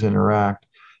those things interact,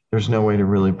 there's no way to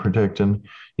really predict. And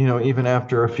even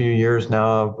after a few years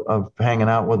now of hanging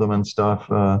out with them and stuff,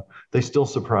 they still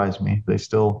surprise me. They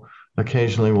still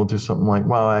occasionally will do something like,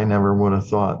 wow, I never would have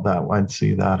thought that I'd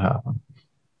see that happen.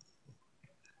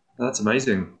 That's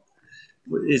amazing.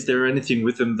 Is there anything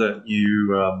with them that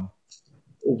you,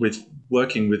 with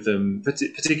working with them,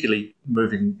 particularly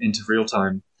moving into real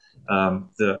time,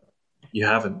 that you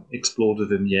haven't explored with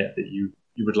them yet that you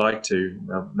would like to?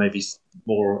 Maybe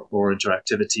more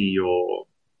interactivity or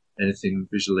anything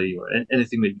visually, or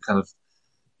anything that you kind of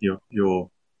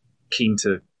you're keen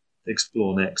to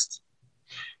explore next?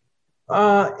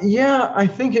 Yeah, I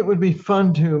think it would be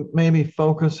fun to maybe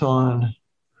focus on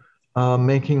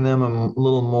making them a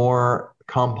little more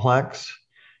complex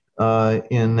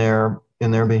in their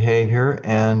behavior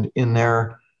and in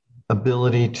their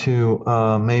ability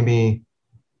to maybe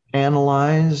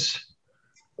analyze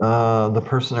the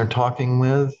person they're talking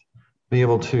with, be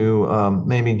able to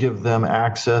maybe give them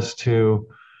access to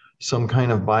some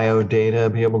kind of bio data,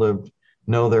 be able to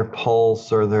know their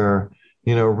pulse or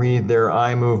read their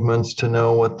eye movements to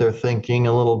know what they're thinking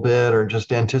a little bit, or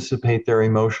just anticipate their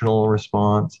emotional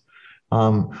response.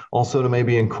 Also to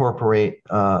maybe incorporate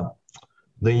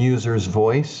the user's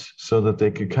voice so that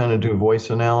they could kind of do voice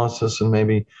analysis and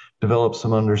maybe develop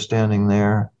some understanding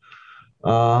there.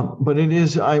 But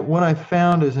what I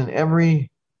found is in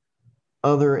every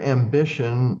other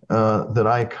ambition that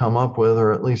I come up with,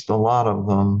 or at least a lot of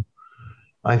them,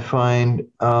 I find,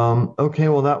 okay,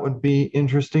 well, that would be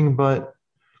interesting, but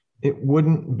you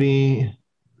wouldn't be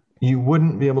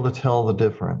able to tell the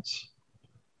difference.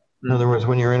 In other words,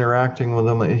 when you're interacting with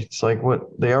them, it's like,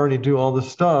 what, they already do all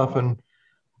this stuff, and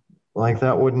like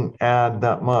that wouldn't add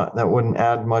that much. That wouldn't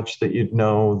add much that you'd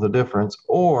know the difference.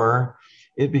 Or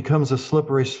it becomes a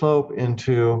slippery slope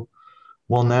into,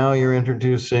 well, now you're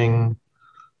introducing,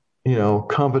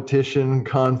 competition,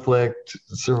 conflict,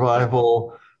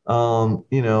 survival.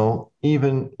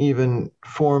 Even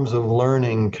forms of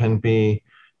learning can be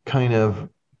kind of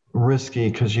risky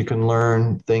because you can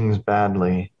learn things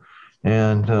badly,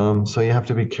 and so you have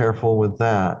to be careful with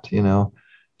that.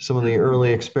 Some of the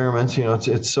early experiments,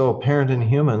 it's so apparent in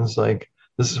humans. Like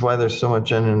this is why there's so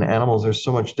much, and in animals there's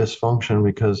so much dysfunction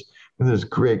because there's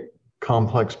great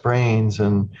complex brains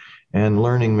and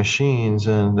learning machines,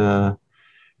 and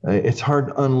it's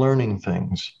hard unlearning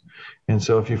things. And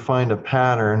so if you find a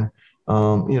pattern,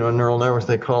 in neural networks,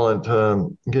 they call it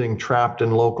getting trapped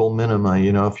in local minima.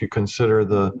 If you consider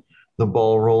the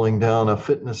ball rolling down a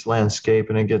fitness landscape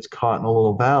and it gets caught in a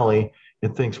little valley,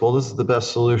 it thinks, well, this is the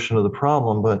best solution to the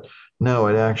problem. But no,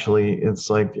 it's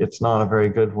like, it's not a very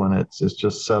good one. It's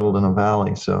just settled in a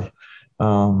valley. So,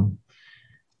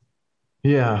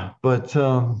 yeah, but.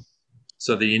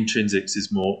 So the intrinsics is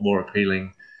more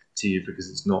appealing to you because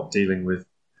it's not dealing with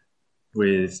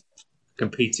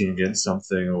competing against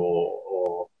something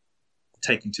or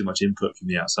taking too much input from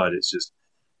the outside. It's just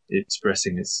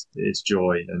expressing its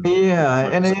joy. And yeah,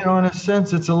 and in a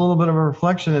sense, it's a little bit of a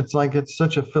reflection. It's like it's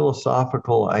such a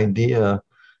philosophical idea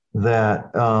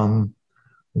that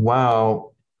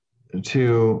wow,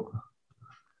 to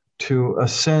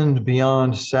ascend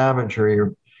beyond savagery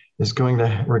is going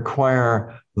to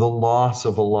require the loss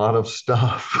of a lot of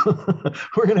stuff.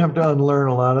 We're going to have to unlearn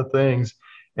a lot of things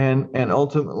and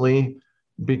ultimately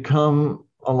become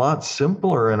a lot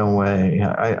simpler in a way.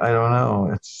 I don't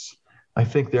know. I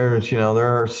think there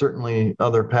are certainly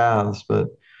other paths, but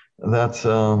that's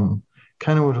kind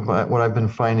of what I've been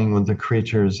finding with the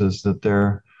creatures is that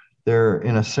they're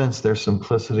in a sense, their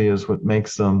simplicity is what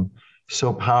makes them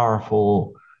so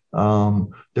powerful.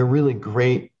 They're really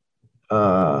great.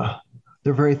 They're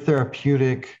very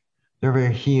therapeutic. They're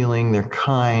very healing. They're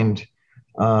kind,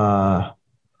 and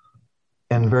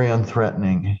very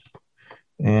unthreatening.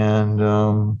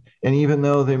 And even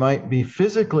though they might be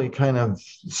physically kind of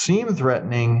seem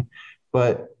threatening,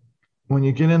 but when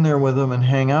you get in there with them and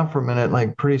hang out for a minute,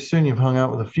 like pretty soon you've hung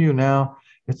out with a few. Now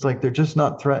it's like they're just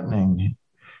not threatening.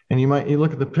 And you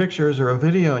look at the pictures or a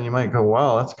video and you might go,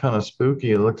 wow, that's kind of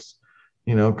spooky. It looks,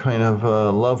 kind of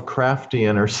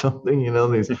Lovecraftian or something,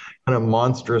 these kind of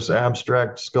monstrous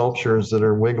abstract sculptures that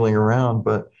are wiggling around.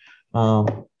 But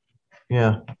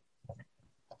yeah.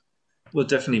 Well,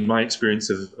 definitely my experience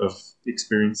of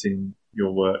experiencing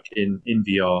your work in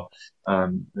VR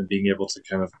and being able to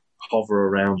kind of hover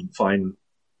around and find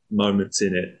moments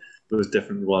in it was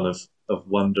definitely one of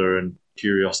wonder and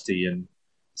curiosity and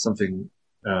something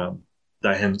that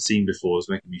I hadn't seen before. Was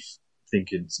making me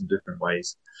think in some different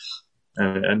ways.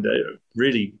 And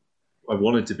really, I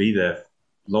wanted to be there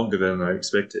longer than I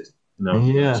expected.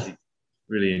 Yeah.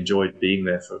 Really enjoyed being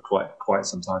there for quite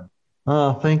some time.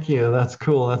 Oh, thank you. That's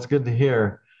cool. That's good to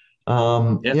hear.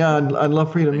 Yeah, I'd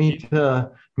love for you to meet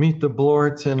the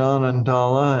Blorts in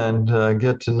Anandala and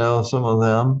get to know some of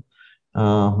them.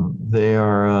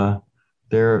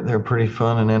 They're pretty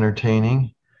fun and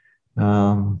entertaining.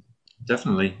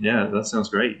 Definitely, yeah, that sounds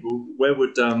great. Well, where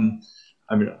would I'm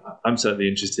certainly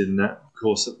interested in that. Of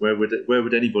course, where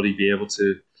would anybody be able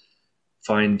to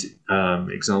find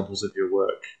examples of your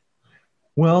work?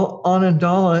 Well,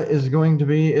 Anandala is going to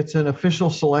be, it's an official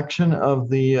selection of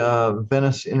the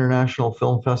Venice International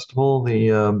Film Festival,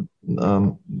 the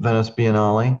Venice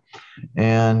Biennale.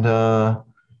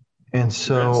 And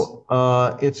so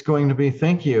it's going to be,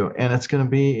 thank you, and it's going to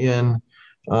be in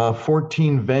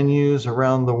 14 venues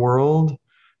around the world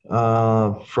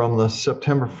from the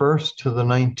September 1st to the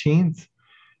 19th.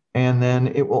 And then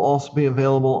it will also be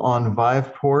available on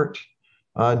Viveport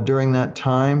during that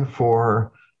time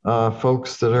for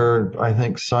folks that are, I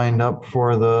think, signed up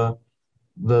for the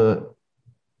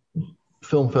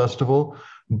film festival.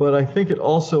 But I think it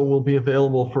also will be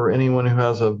available for anyone who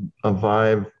has a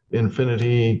Vive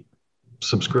Infinity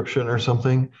subscription or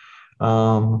something.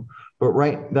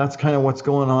 But that's kind of what's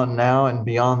going on now. And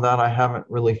beyond that, I haven't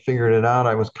really figured it out.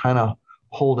 I was kind of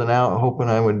holding out, hoping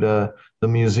the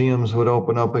museums would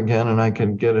open up again and I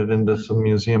could get it into some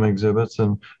museum exhibits.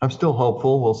 And I'm still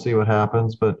hopeful. We'll see what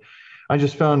happens. But I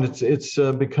just found it's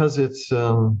because it's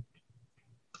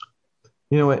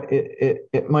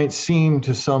it might seem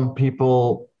to some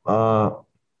people at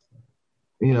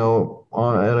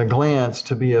a glance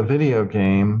to be a video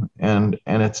game, and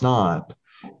it's not.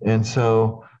 And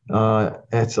so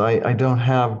I don't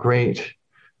have great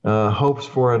hopes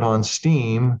for it on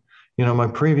Steam. my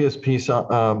previous piece,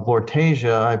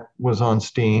 Vortasia, I was on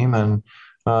Steam, and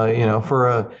for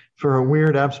a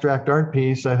weird abstract art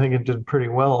piece, I think it did pretty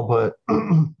well. But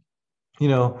the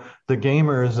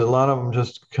gamers, a lot of them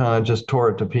just kind of just tore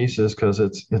it to pieces because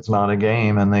it's not a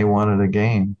game, and they wanted a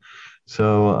game.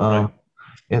 So Right.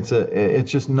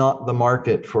 it's just not the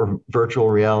market for virtual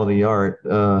reality art.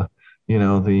 The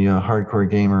hardcore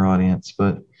gamer audience,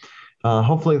 but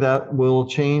hopefully that will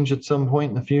change at some point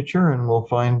in the future, and we'll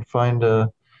find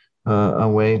a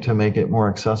way to make it more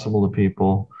accessible to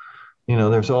people.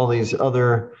 There's all these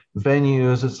other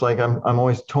venues. It's like I'm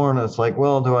always torn. It's like,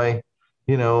 well, do I,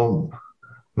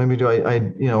 maybe do I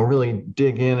really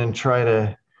dig in and try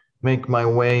to make my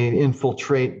way,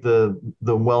 infiltrate the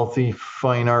wealthy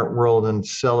fine art world and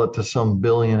sell it to some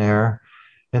billionaire,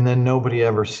 and then nobody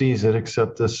ever sees it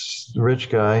except this rich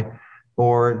guy?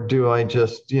 Or do I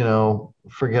just,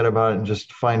 forget about it and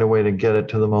just find a way to get it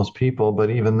to the most people?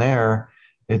 But even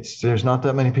there's not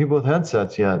that many people with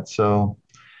headsets yet. So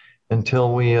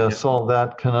until we solve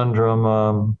that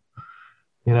conundrum,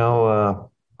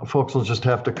 folks will just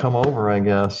have to come over, I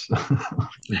guess.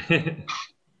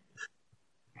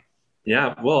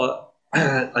 Yeah, well,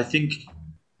 I think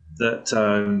that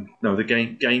no, the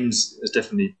games has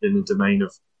definitely been the domain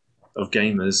of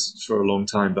gamers for a long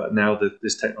time, but now that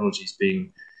this technology is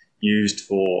being used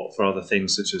for other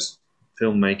things such as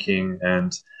filmmaking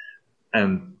and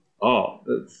art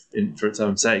for its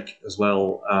own sake as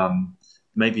well.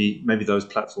 Maybe those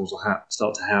platforms will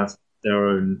start to have their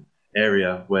own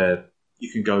area where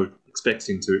you can go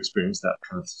expecting to experience that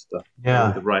kind of stuff. Yeah.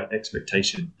 With the right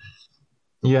expectation.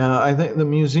 Yeah, I think the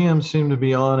museums seem to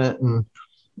be on it, and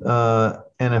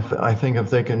if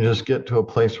they can just get to a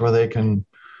place where they can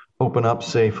open up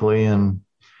safely, and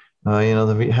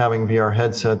having VR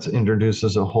headsets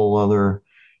introduces a whole other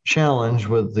challenge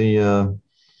with the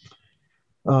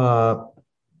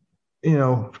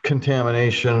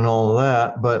contamination and all of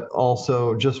that, but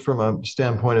also just from a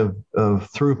standpoint of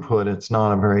throughput, it's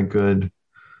not a very good.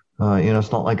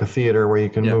 It's not like a theater where you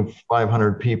can move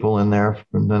 500 people in there,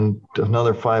 and then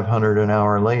another 500 an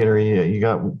hour later. You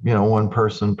got one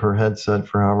person per headset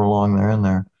for however long they're in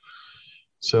there.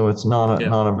 So it's not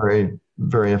a very,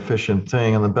 very efficient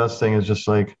thing. And the best thing is just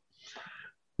like,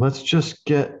 let's just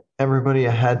get everybody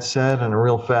a headset and a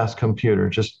real fast computer.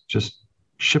 Just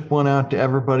ship one out to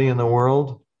everybody in the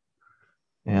world,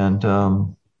 and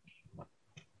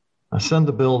I send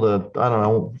the bill to, I don't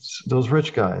know, those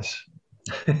rich guys.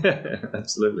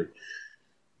 Absolutely.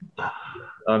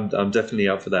 I'm definitely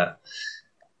up for that.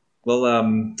 Well,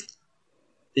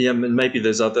 maybe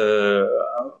there's other.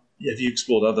 Have you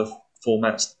explored other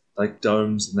formats like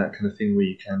domes and that kind of thing where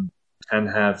you can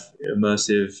have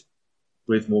immersive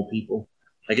with more people?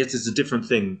 I guess it's a different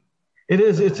thing. It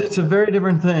is. It's a very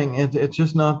different thing. It's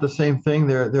just not the same thing.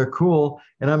 They're cool,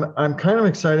 and I'm kind of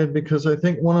excited because I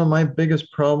think one of my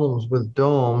biggest problems with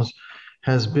domes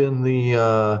has been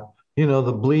the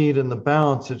the bleed and the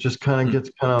bounce. It just kind of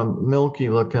gets kind of milky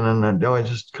looking, and I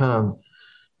just kind of,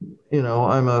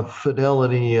 I'm a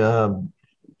fidelity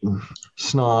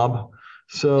snob.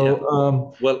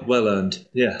 So well earned,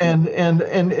 yeah. And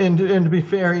to be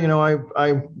fair,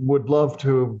 I would love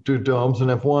to do domes, and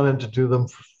I've wanted to do them,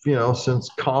 since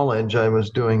college. I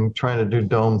was trying to do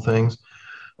dome things,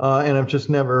 and I've just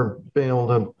never been able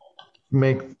to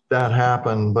make that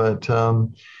happen. But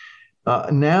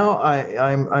now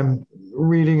I'm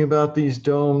reading about these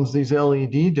domes, these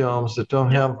LED domes that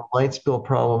don't have the light spill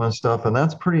problem and stuff, and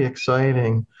that's pretty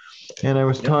exciting. And I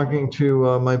was talking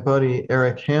to my buddy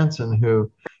Eric Hansen, who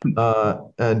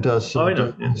has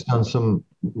done some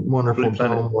wonderful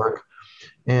dome work.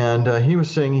 And he was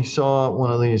saying he saw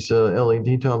one of these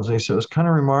LED domes, and he said it was kind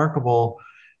of remarkable.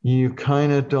 You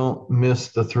kind of don't miss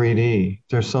the 3D.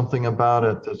 There's something about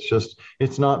it that's just,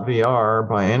 it's not VR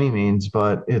by any means,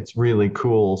 but it's really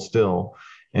cool still,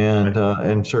 and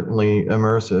certainly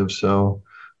immersive. So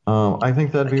I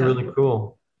think that'd be really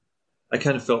cool. I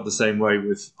kind of felt the same way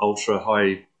with ultra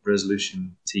high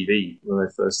resolution TV when I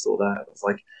first saw that. It was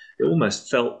like, it almost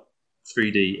felt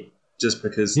 3D just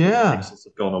because the pixels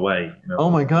have gone away. Oh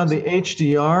my God, the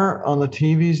HDR on the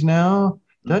TVs now,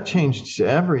 that changed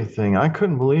everything. I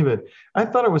couldn't believe it. I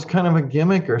thought it was kind of a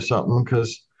gimmick or something,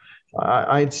 because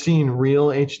I'd seen real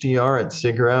HDR at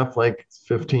SIGGRAPH like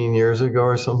 15 years ago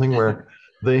or something, where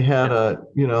they had a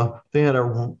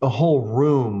whole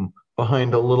room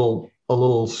behind a little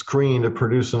screen to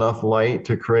produce enough light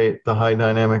to create the high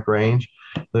dynamic range.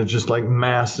 They're just like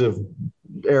massive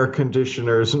air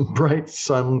conditioners and bright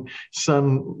sun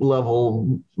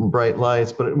level bright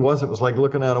lights, but it was like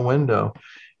looking out a window.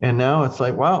 And now it's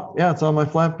like, wow, yeah, it's on my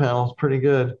flat panel. It's pretty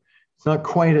good. not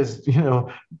quite as,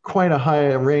 quite a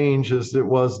high range as it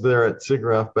was there at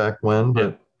SIGGRAPH back when,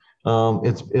 Yeah.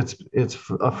 but it's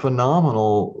a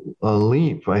phenomenal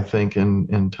leap, I think,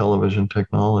 in television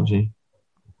technology.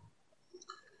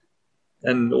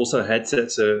 And also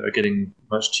headsets are getting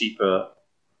much cheaper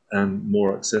and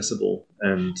more accessible.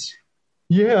 And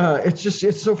Yeah,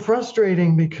 it's so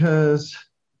frustrating because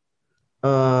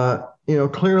clearly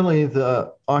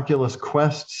the Oculus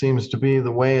Quest seems to be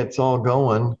the way it's all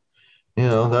going.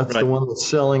 That's the right, one that's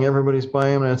selling. Everybody's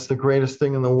buying it. It's the greatest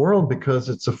thing in the world because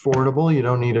it's affordable. You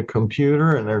don't need a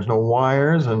computer and there's no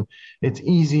wires and it's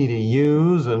easy to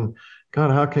use. And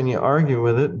God, how can you argue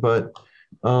with it? But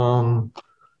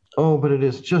but it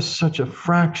is just such a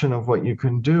fraction of what you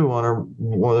can do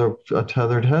on a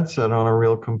tethered headset on a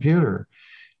real computer.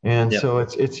 And yeah, so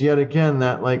it's yet again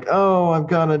that like, oh, I've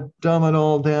got to dumb it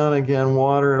all down again,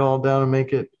 water it all down and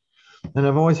make it. And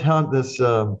I've always had this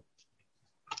kind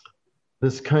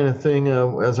of thing.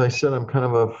 As I said, I'm kind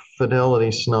of a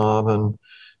fidelity snob, and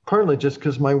partly just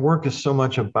because my work is so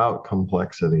much about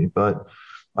complexity. But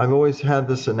I've always had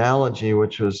this analogy,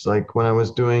 which was like when I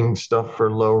was doing stuff for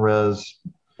low res,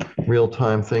 real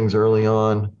time things early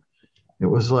on, it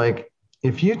was like,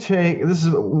 if you take, this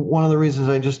is one of the reasons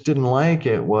I just didn't like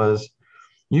it, was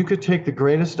you could take the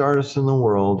greatest artist in the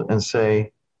world and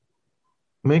say,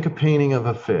 make a painting of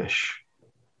a fish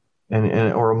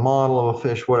or a model of a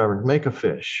fish, whatever, make a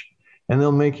fish. And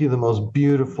they'll make you the most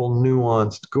beautiful,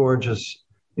 nuanced, gorgeous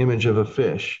image of a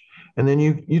fish. And then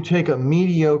you take a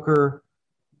mediocre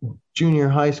junior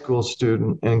high school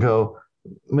student and go,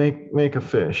 make a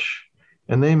fish.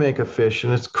 And they make a fish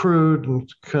and it's crude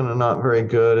and kind of not very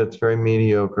good. It's very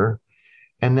mediocre.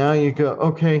 And now you go,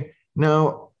 okay,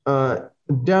 now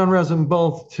down res them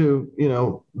both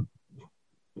to,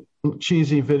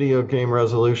 cheesy video game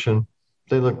resolution.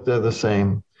 They're the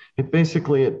same. It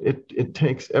basically it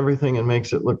takes everything and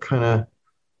makes it look kind of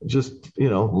just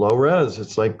low res.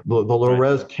 It's like the low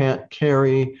res can't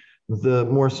carry the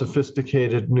more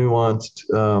sophisticated, nuanced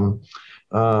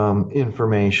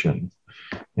information,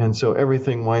 and so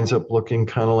everything winds up looking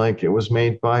kind of like it was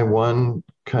made by one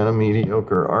kind of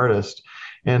mediocre artist,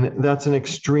 and that's an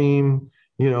extreme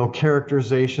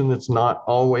characterization that's not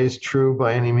always true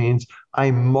by any means.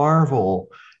 I marvel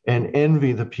and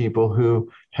envy the people who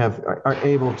are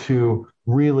able to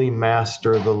really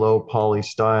master the low poly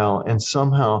style and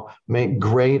somehow make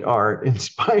great art in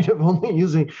spite of only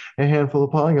using a handful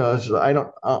of polygons. I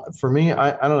don't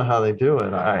know how they do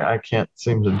it. I can't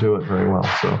seem to do it very well.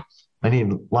 So I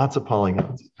need lots of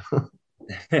polygons.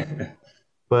 But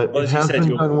well, it as you has said,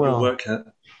 been done well.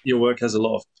 your work has a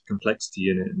lot of complexity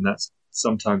in it, and that's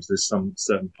sometimes there's some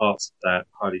certain parts of that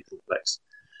highly complex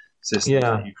systems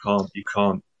that you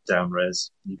can't down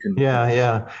res. You can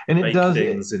and it does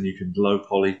things and you can low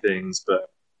poly things, but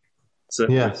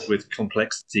with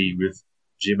complexity, with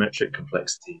geometric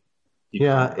complexity.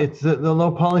 It's the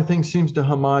low poly thing seems to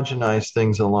homogenize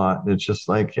things a lot. It's just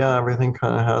like, everything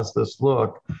kind of has this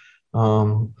look.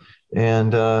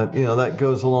 That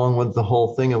goes along with the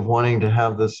whole thing of wanting to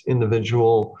have this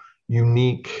individual,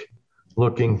 unique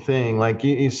looking thing. Like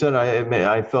you said,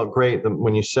 I felt great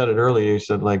when you said it earlier. You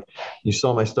said like you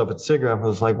saw my stuff at SIGGRAPH. I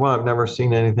was like, wow, I've never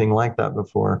seen anything like that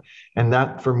before. And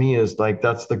that for me is like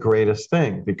that's the greatest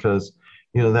thing because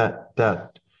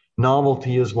that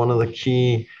novelty is one of the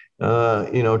key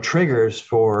triggers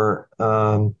for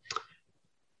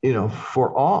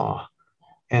for awe.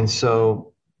 And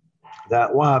so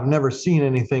that, wow, I've never seen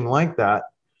anything like that.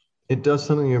 It does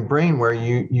something in your brain where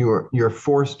you're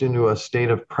forced into a state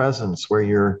of presence where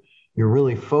you're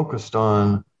really focused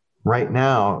on right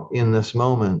now in this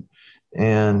moment,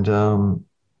 and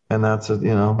that's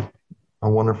a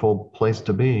wonderful place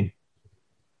to be.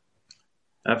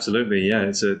 Absolutely, yeah.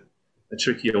 It's a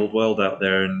tricky old world out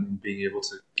there, and being able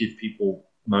to give people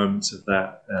moments of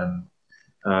that,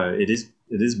 it is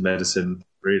medicine,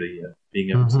 really.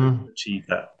 Being able to achieve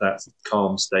that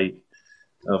calm state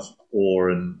of awe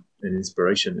and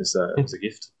inspiration is a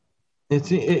gift.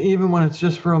 It's even when it's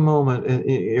just for a moment.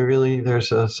 It really there's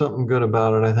something good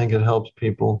about it. I think it helps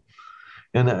people,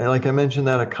 and like I mentioned,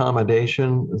 that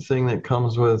accommodation thing that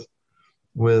comes with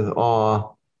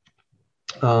awe.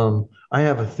 I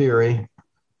have a theory.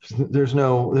 There's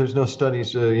no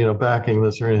studies backing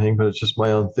this or anything, but it's just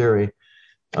my own theory,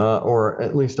 or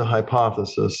at least a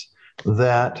hypothesis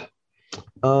that.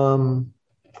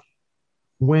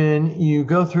 When you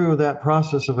go through that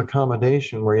process of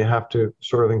accommodation where you have to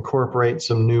sort of incorporate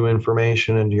some new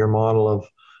information into your model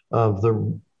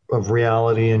of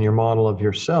reality and your model of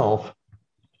yourself,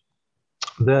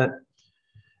 that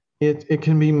it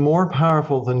can be more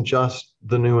powerful than just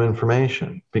the new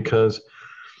information, because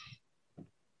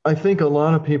I think a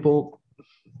lot of people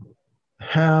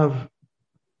have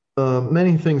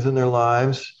many things in their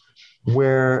lives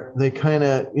where they kind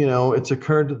of, it's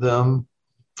occurred to them,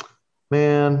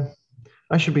 man,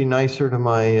 I should be nicer to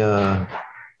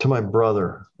my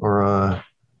brother, or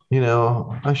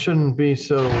I shouldn't be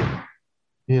so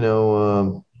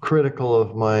critical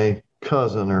of my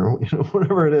cousin, or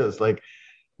whatever it is. Like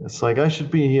it's like I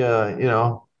should be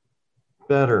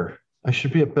better. I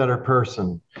should be a better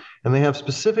person. And they have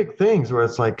specific things where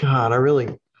it's like, God,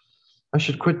 I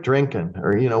should quit drinking,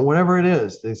 or whatever it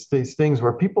is. These things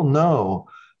where people know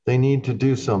they need to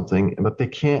do something, but they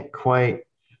can't quite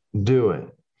do it.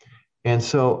 And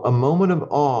so a moment of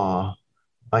awe,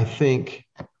 I think,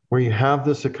 where you have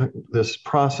this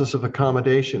process of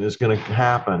accommodation is going to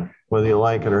happen, whether you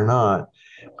like it or not.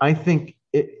 I think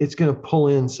it's going to pull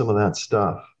in some of that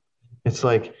stuff. It's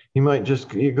like you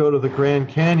go to the Grand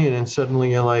Canyon and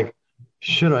suddenly you're like,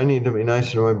 shit, I need to be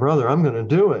nicer to my brother. I'm going to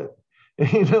do it.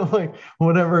 Like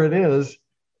whatever it is,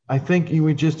 I think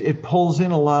it pulls in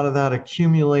a lot of that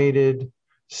accumulated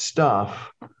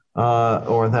stuff,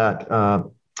 or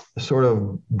that sort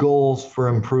of goals for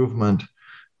improvement.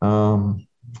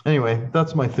 Anyway,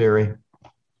 that's my theory.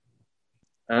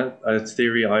 A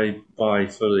theory I buy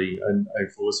fully, and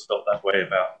I've always felt that way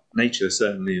about nature.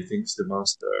 Certainly, I think it's the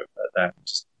master at that,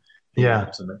 just Yeah.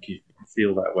 to make you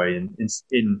feel that way in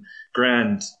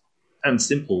grand and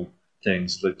simple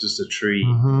things, like just a tree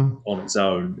on its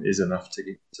own is enough to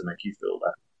make you feel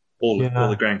that. Or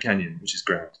the Grand Canyon, which is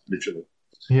grand, literally.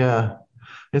 Yeah,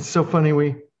 it's so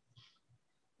funny.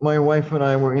 My wife and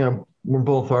I we're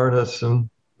both artists, and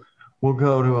we'll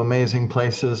go to amazing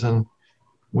places and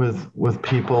with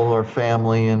people or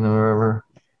family and wherever,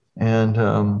 and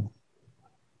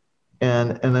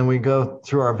and then we go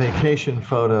through our vacation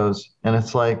photos, and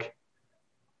it's like,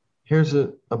 here's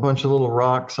a bunch of little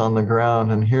rocks on the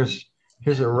ground, and here's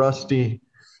a rusty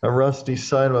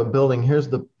side of a building. Here's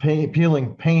the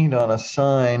peeling paint on a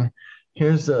sign.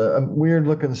 Here's a weird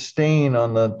looking stain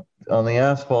on the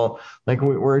asphalt. Like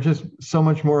we're just so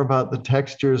much more about the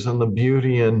textures and the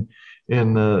beauty and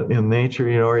in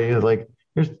nature. Or you like,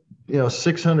 here's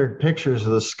 600 pictures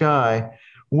of the sky.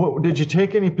 What did you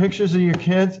take any pictures of your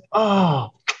kids?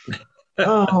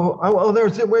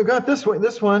 There's it. We got this one.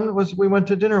 This one was, we went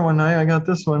to dinner one night. I got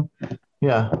this one.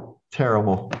 Yeah,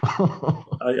 terrible.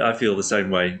 I feel the same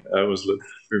way. I always look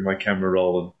through my camera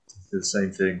roll and do the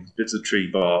same thing. Bits of tree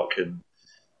bark and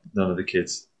none of the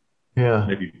kids. Yeah.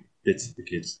 Maybe bits of the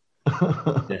kids.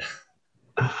 Yeah.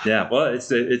 Yeah. Well,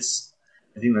 it's.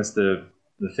 I think that's the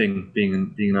thing.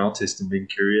 Being an artist and being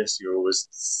curious, you're always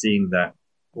seeing that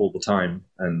all the time,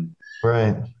 and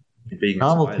right. Being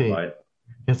novelty. Inspired by it.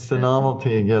 It's the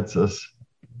novelty that gets us.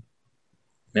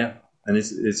 Yeah, and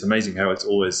it's amazing how it's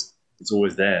always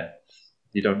there.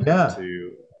 You don't have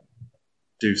to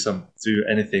do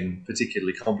anything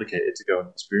particularly complicated to go and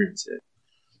experience it.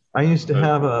 I used to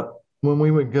have when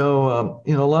we would go,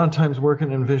 a lot of times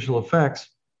working in visual effects,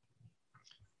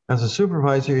 as a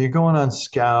supervisor, you're going on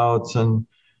scouts and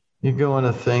you go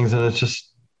into things, and it's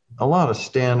just a lot of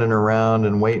standing around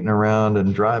and waiting around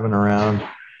and driving around.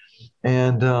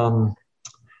 And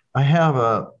I have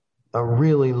a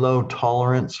really low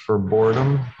tolerance for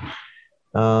boredom,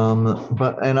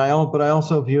 but I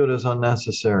also view it as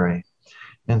unnecessary.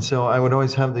 And so I would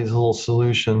always have these little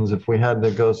solutions if we had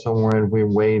to go somewhere and we're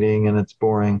waiting and it's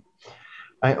boring.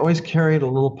 I always carried a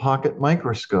little pocket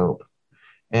microscope,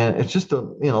 and it's just a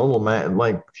little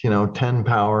like 10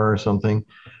 power or something.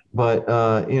 But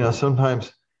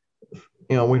sometimes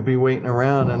we'd be waiting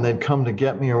around and they'd come to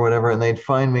get me or whatever, and they'd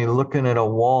find me looking at a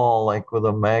wall, like with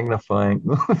a magnifying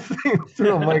thing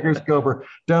through a microscope, or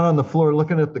down on the floor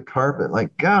looking at the carpet,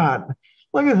 like, God,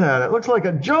 look at that. It looks like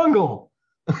a jungle.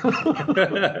 It's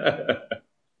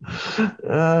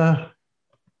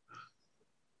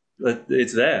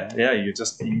there. Yeah,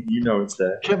 it's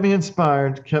there. Kept me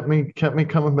inspired, kept me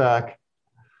coming back.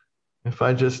 If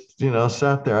I just,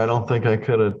 sat there, I don't think I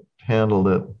could have handled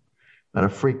it. I'd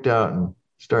have freaked out and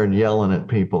started yelling at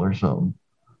people or something.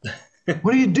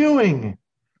 What are you doing?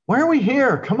 Why are we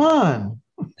here? Come on.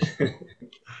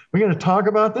 We going to talk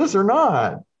about this or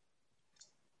not?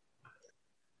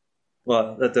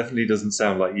 Well, that definitely doesn't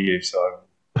sound like you, so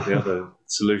the other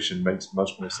solution makes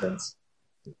much more sense.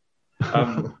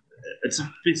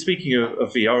 Speaking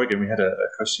of VR again, we had a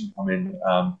question come in.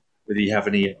 Whether you have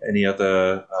any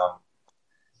other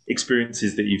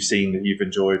experiences that you've seen that you've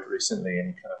enjoyed recently,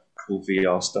 any kind of cool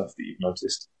VR stuff that you've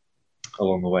noticed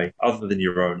along the way, other than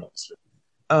your own, obviously.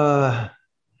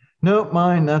 Nope,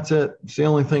 mine. That's it. It's the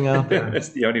only thing out there. That's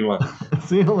the only one. It's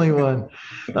the only one.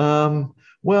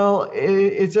 Well,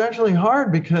 it's actually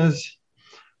hard because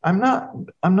I'm not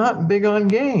I'm not big on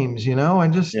games. I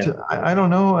just Yeah. I don't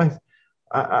know.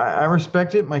 I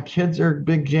respect it. My kids are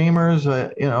big gamers.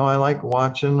 I like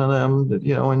watching them,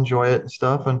 enjoy it and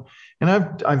stuff. And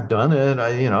I've done it.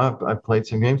 I've played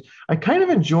some games. I kind of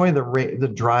enjoy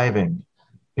the driving.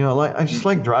 Like I just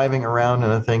like driving around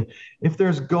in a thing. If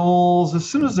there's goals, as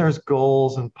soon as there's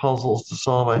goals and puzzles to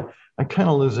solve, I kind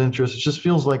of lose interest. It just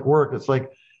feels like work. It's like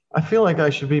I feel like I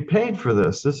should be paid for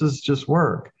this. This is just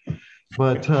work.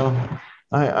 But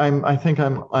I think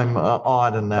I'm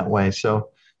odd in that way.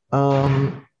 So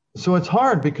it's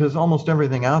hard because almost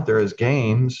everything out there is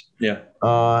games. Yeah.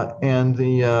 And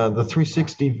the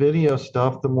 360 video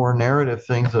stuff, the more narrative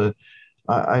things,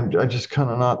 I just kind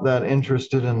of not that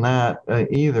interested in that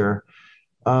either.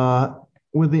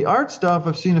 With the art stuff,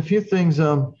 I've seen a few things.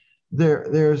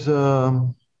 There's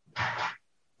most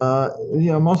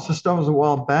of the stuff was a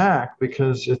while back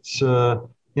because it's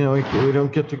we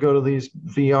don't get to go to these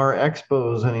VR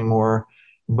expos anymore,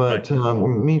 but Right. we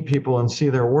meet people and see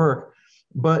their work.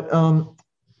 But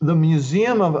the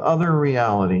Museum of Other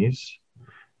Realities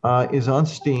is on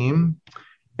Steam,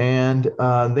 and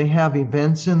they have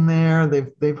events in there.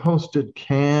 They've hosted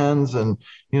cans and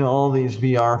all these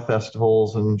VR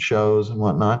festivals and shows and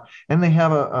whatnot, and they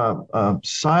have a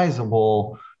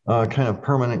sizable kind of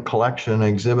permanent collection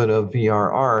exhibit of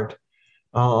VR art.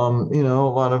 A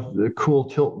lot of cool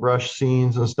tilt brush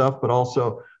scenes and stuff, but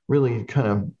also really kind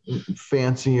of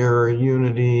fancier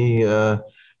Unity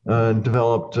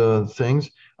developed things.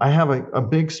 I have a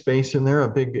big space in there, a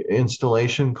big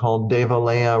installation called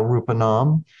Devalaya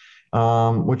Rupanam,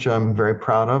 which I'm very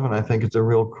proud of, and I think it's a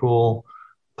real cool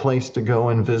place to go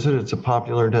and visit. It's a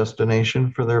popular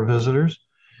destination for their visitors.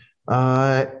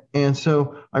 And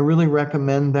so I really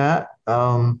recommend that.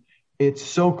 It's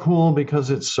so cool because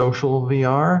it's social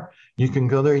VR. You can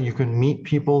go there, you can meet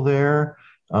people there.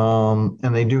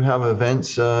 And they do have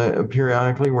events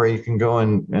periodically where you can go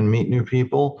and meet new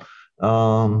people.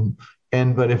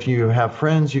 But if you have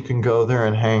friends, you can go there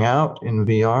and hang out in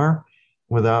VR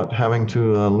without having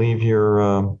to leave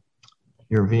your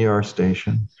VR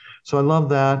station. So I love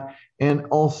that. And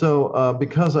also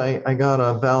because I got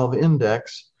a Valve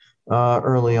Index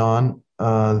early on,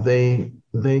 they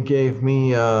gave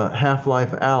me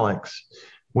Half-Life Alyx,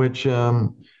 which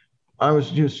I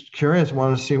was just curious,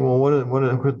 wanted to see, well,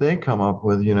 what could they come up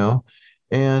with,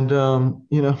 And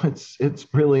it's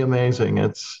really amazing.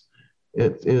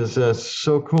 It is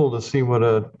so cool to see what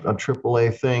a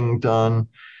AAA thing done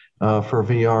for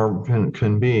VR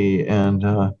can be, and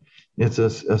it's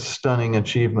a stunning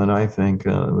achievement. I think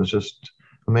it was just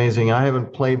amazing. I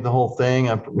haven't played the whole thing.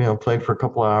 I've played for a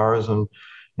couple of hours,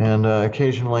 and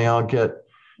occasionally I'll get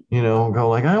go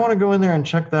like, I want to go in there and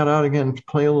check that out again,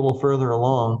 play a little further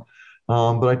along.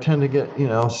 But I tend to get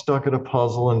stuck at a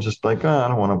puzzle and just like, I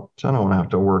don't want to have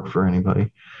to work for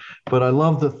anybody. But I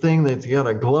love the thing that you got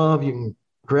a glove you can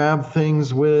grab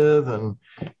things with,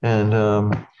 and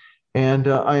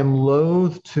I am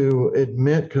loath to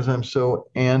admit, because I'm so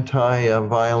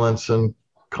anti-violence and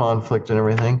conflict and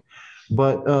everything,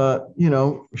 but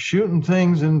shooting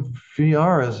things in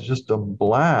VR is just a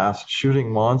blast.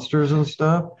 Shooting monsters and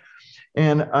stuff,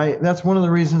 and that's one of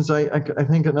the reasons I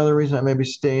think another reason I maybe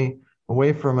stay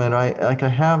away from it. I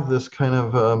have this kind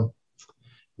of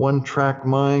one-track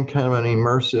mind, kind of an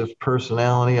immersive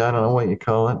personality. I don't know what you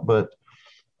call it, but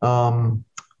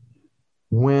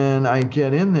when I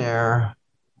get in there,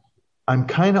 I'm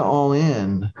kind of all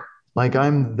in, like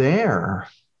I'm there.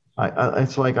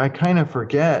 It's like I kind of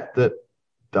forget that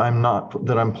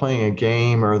I'm playing a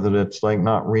game, or that it's like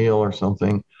not real or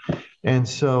something. And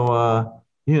so,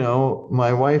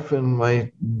 my wife and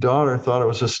my daughter thought it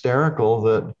was hysterical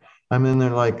that I'm in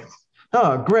there like,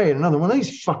 oh, great, another one of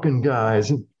these fucking guys.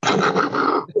 And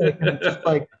just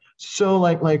like, so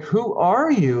like, who are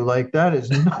you? Like, that is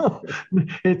not,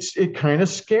 it kind of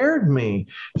scared me.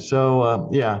 So,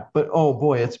 yeah, but oh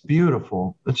boy, it's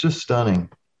beautiful. It's just stunning.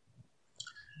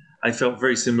 I felt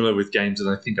very similar with games, and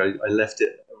I think I left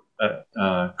it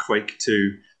at Quake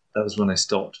 2. That was when I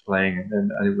stopped playing, and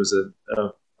it was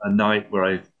a night where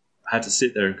I had to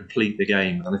sit there and complete the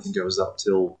game, and I think I was up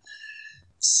till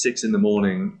 6 in the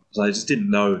morning. I just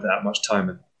didn't know that much time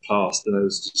had passed, and I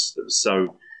was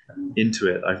so into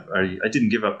it. I didn't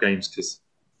give up games because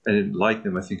I didn't like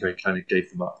them. I think I kind of gave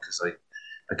them up because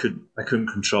I couldn't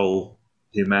control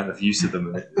the amount of use of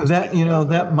them.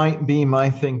 That might be my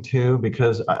thing too,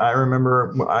 because I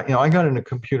remember, I got into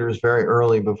computers very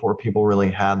early before people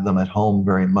really had them at home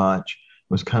very much.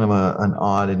 It was kind of an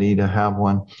oddity to have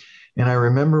one. And I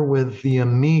remember with the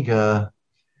Amiga,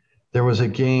 there was a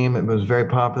game, it was very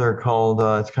popular called,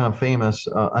 it's kind of famous,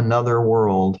 Another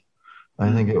World,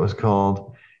 I think it was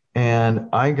called. And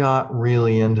I got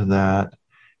really into that.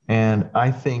 And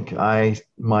I think I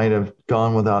might have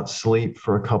gone without sleep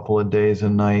for a couple of days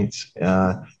and nights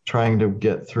trying to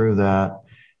get through that.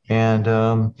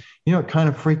 And, it kind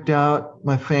of freaked out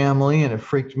my family and it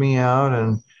freaked me out.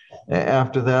 And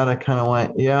after that, I kind of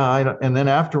went, yeah. And then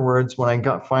afterwards, when I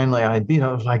got finally, I beat,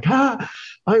 I was like, I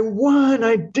won.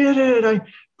 I did it. I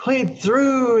played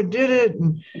through. I did it.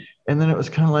 And then it was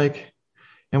kind of like,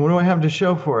 and what do I have to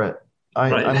show for it?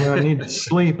 I need to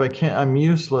sleep. I can't, I'm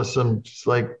useless. I'm just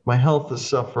like, my health is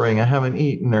suffering. I haven't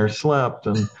eaten or slept.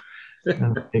 And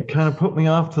it kind of put me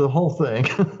off to the whole thing.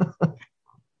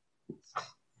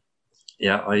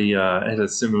 Yeah, I had a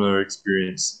similar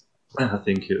experience. I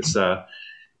think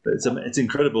it's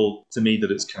incredible to me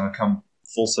that it's kind of come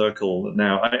full circle.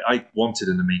 Now, I wanted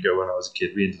an Amiga when I was a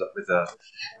kid. We ended up with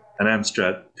an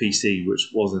Amstrad PC,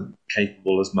 which wasn't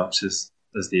capable as much as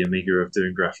the Amiga of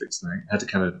doing graphics. And I had to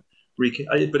kind of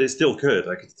but it still could.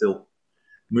 I could still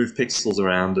move pixels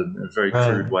around in a very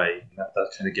crude way.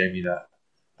 That kind of gave me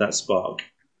that spark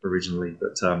originally.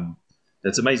 But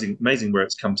it's amazing where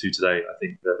it's come to today. I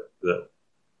think that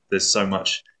there's so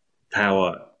much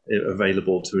power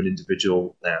available to an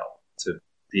individual now to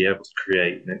be able to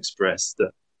create and express the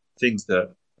things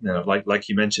that, like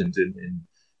you mentioned in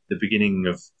the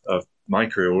beginning of my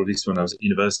career, or at least when I was at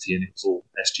university and it was all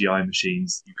SGI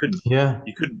machines, you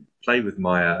couldn't play with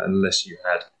Maya unless you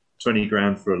had 20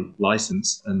 grand for a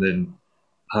license and then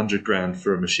 100 grand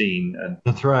for a machine, and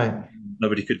that's right.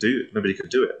 Nobody could do it.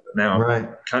 But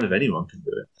now, kind of anyone can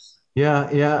do it.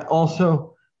 Yeah.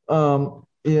 Also,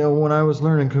 when I was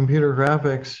learning computer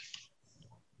graphics,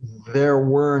 there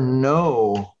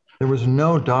was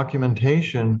no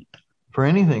documentation for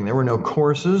anything. There were no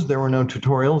courses. There were no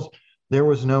tutorials. There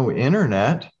was no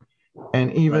internet.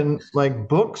 And even like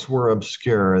books were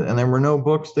obscure, and there were no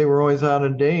books. They were always out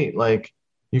of date. Like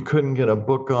you couldn't get a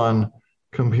book on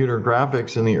computer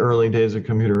graphics in the early days of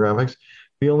computer graphics.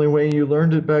 The only way you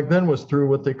learned it back then was through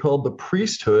what they called the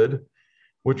priesthood,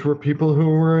 which were people who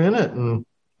were in it and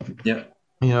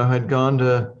had gone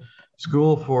to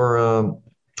school for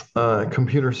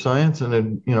computer science and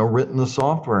had written the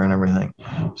software and everything.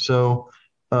 So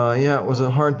it was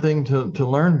a hard thing to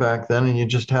learn back then, and you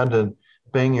just had to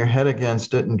bang your head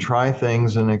against it and try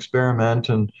things and experiment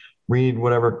and read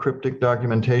whatever cryptic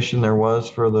documentation there was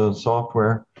for the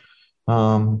software.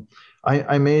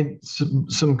 I made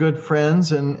some good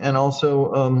friends and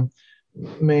also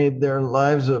made their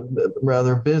lives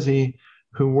rather busy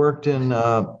who worked in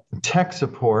tech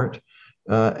support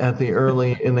in the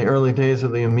early days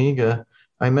of the Amiga.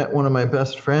 I met one of my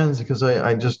best friends because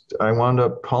I wound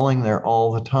up calling there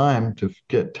all the time to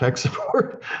get tech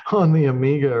support on the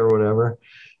Amiga or whatever.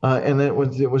 And it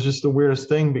was just the weirdest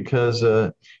thing because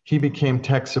he became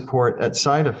tech support at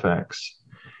Side Effects.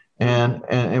 And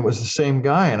it was the same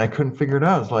guy, and I couldn't figure it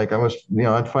out. It's like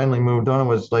I'd finally moved on. I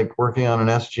was like working on an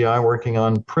SGI, working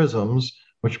on Prisms,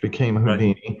 which became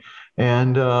Houdini. Right.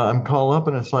 And I'm called up,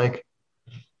 and it's like,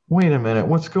 wait a minute,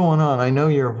 what's going on? I know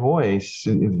your voice.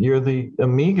 You're the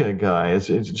Amiga guy. It's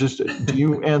just, do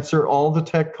you answer all the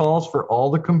tech calls for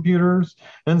all the computers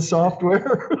and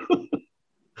software?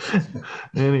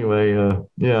 Anyway,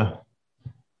 yeah.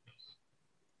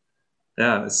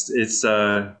 Yeah, it's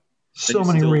so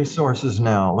many resources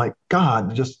now. Like,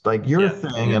 God, just like your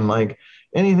thing and like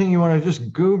anything you want to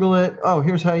just Google it. Oh,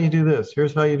 here's how you do this.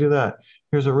 Here's how you do that.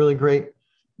 Here's a really great,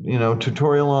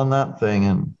 tutorial on that thing.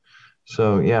 And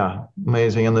so, yeah,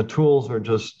 amazing. And the tools are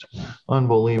just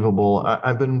unbelievable.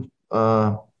 I've been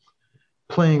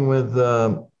playing with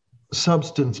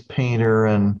Substance Painter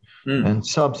and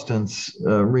Substance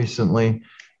recently.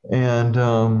 And,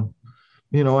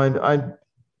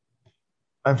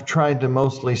 I've tried to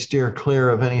mostly steer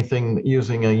clear of anything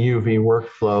using a UV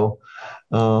workflow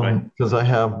because I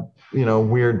have,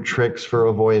 weird tricks for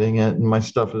avoiding it. And my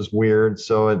stuff is weird.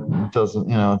 So it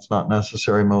doesn't, it's not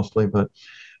necessary mostly. But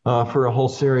for a whole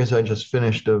series, I just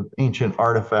finished of ancient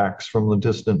artifacts from the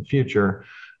distant future.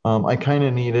 I kind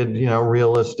of needed,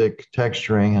 realistic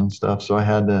texturing and stuff. So I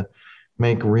had to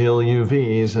make real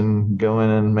UVs and go in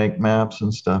and make maps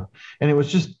and stuff. And it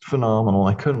was just phenomenal.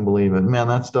 I couldn't believe it. Man,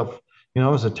 that stuff, I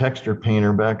was a texture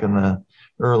painter back in the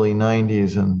early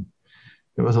 90s, and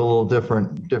it was a little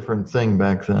different thing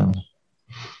back then.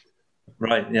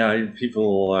 Right. Yeah.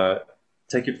 People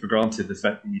take it for granted, the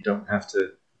fact that you don't have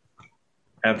to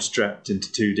abstract into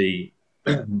 2D,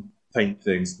 paint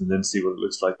things, and then see what it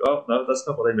looks like. Oh, no, that's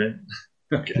not what I meant.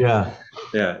 Okay. Yeah.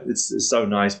 Yeah. It's so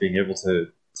nice being able to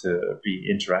to be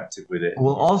interactive with it.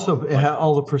 Well, also it had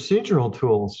all the procedural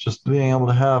tools, just being able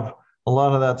to have a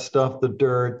lot of that stuff, the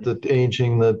dirt, the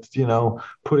aging, the,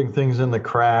 putting things in the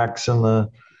cracks and the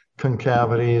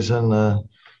concavities and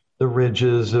the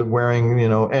ridges of wearing,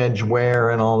 edge wear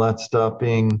and all that stuff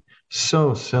being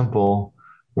so simple,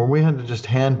 where we had to just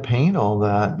hand paint all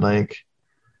that, like,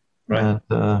 Right.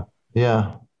 and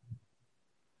yeah.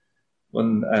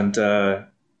 And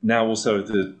now also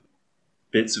the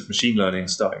bits of machine learning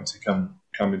starting to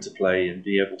come into play and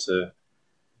be able to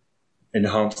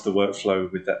enhance the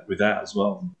workflow with that as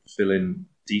well, fill in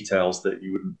details that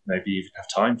you wouldn't maybe even have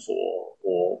time for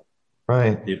or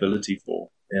Right. the ability for.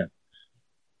 Yeah.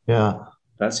 Yeah.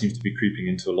 That seems to be creeping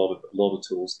into a lot of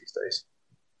tools these days.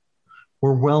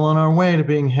 We're well on our way to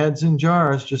being heads in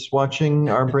jars, just watching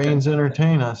our brains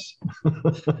entertain us.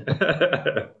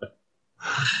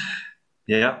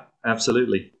 Yeah,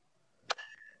 absolutely.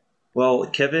 Well,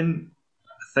 Kevin,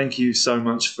 thank you so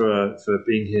much for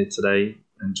being here today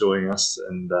and joining us.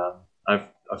 And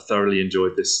I've thoroughly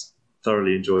enjoyed this.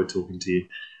 Thoroughly enjoyed talking to you.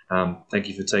 Thank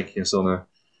you for taking us on a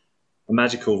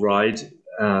magical ride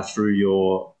through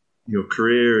your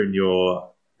career and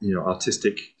your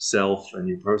artistic self and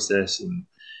your process and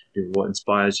what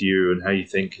inspires you and how you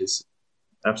think is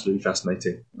absolutely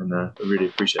fascinating. And I really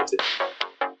appreciate it.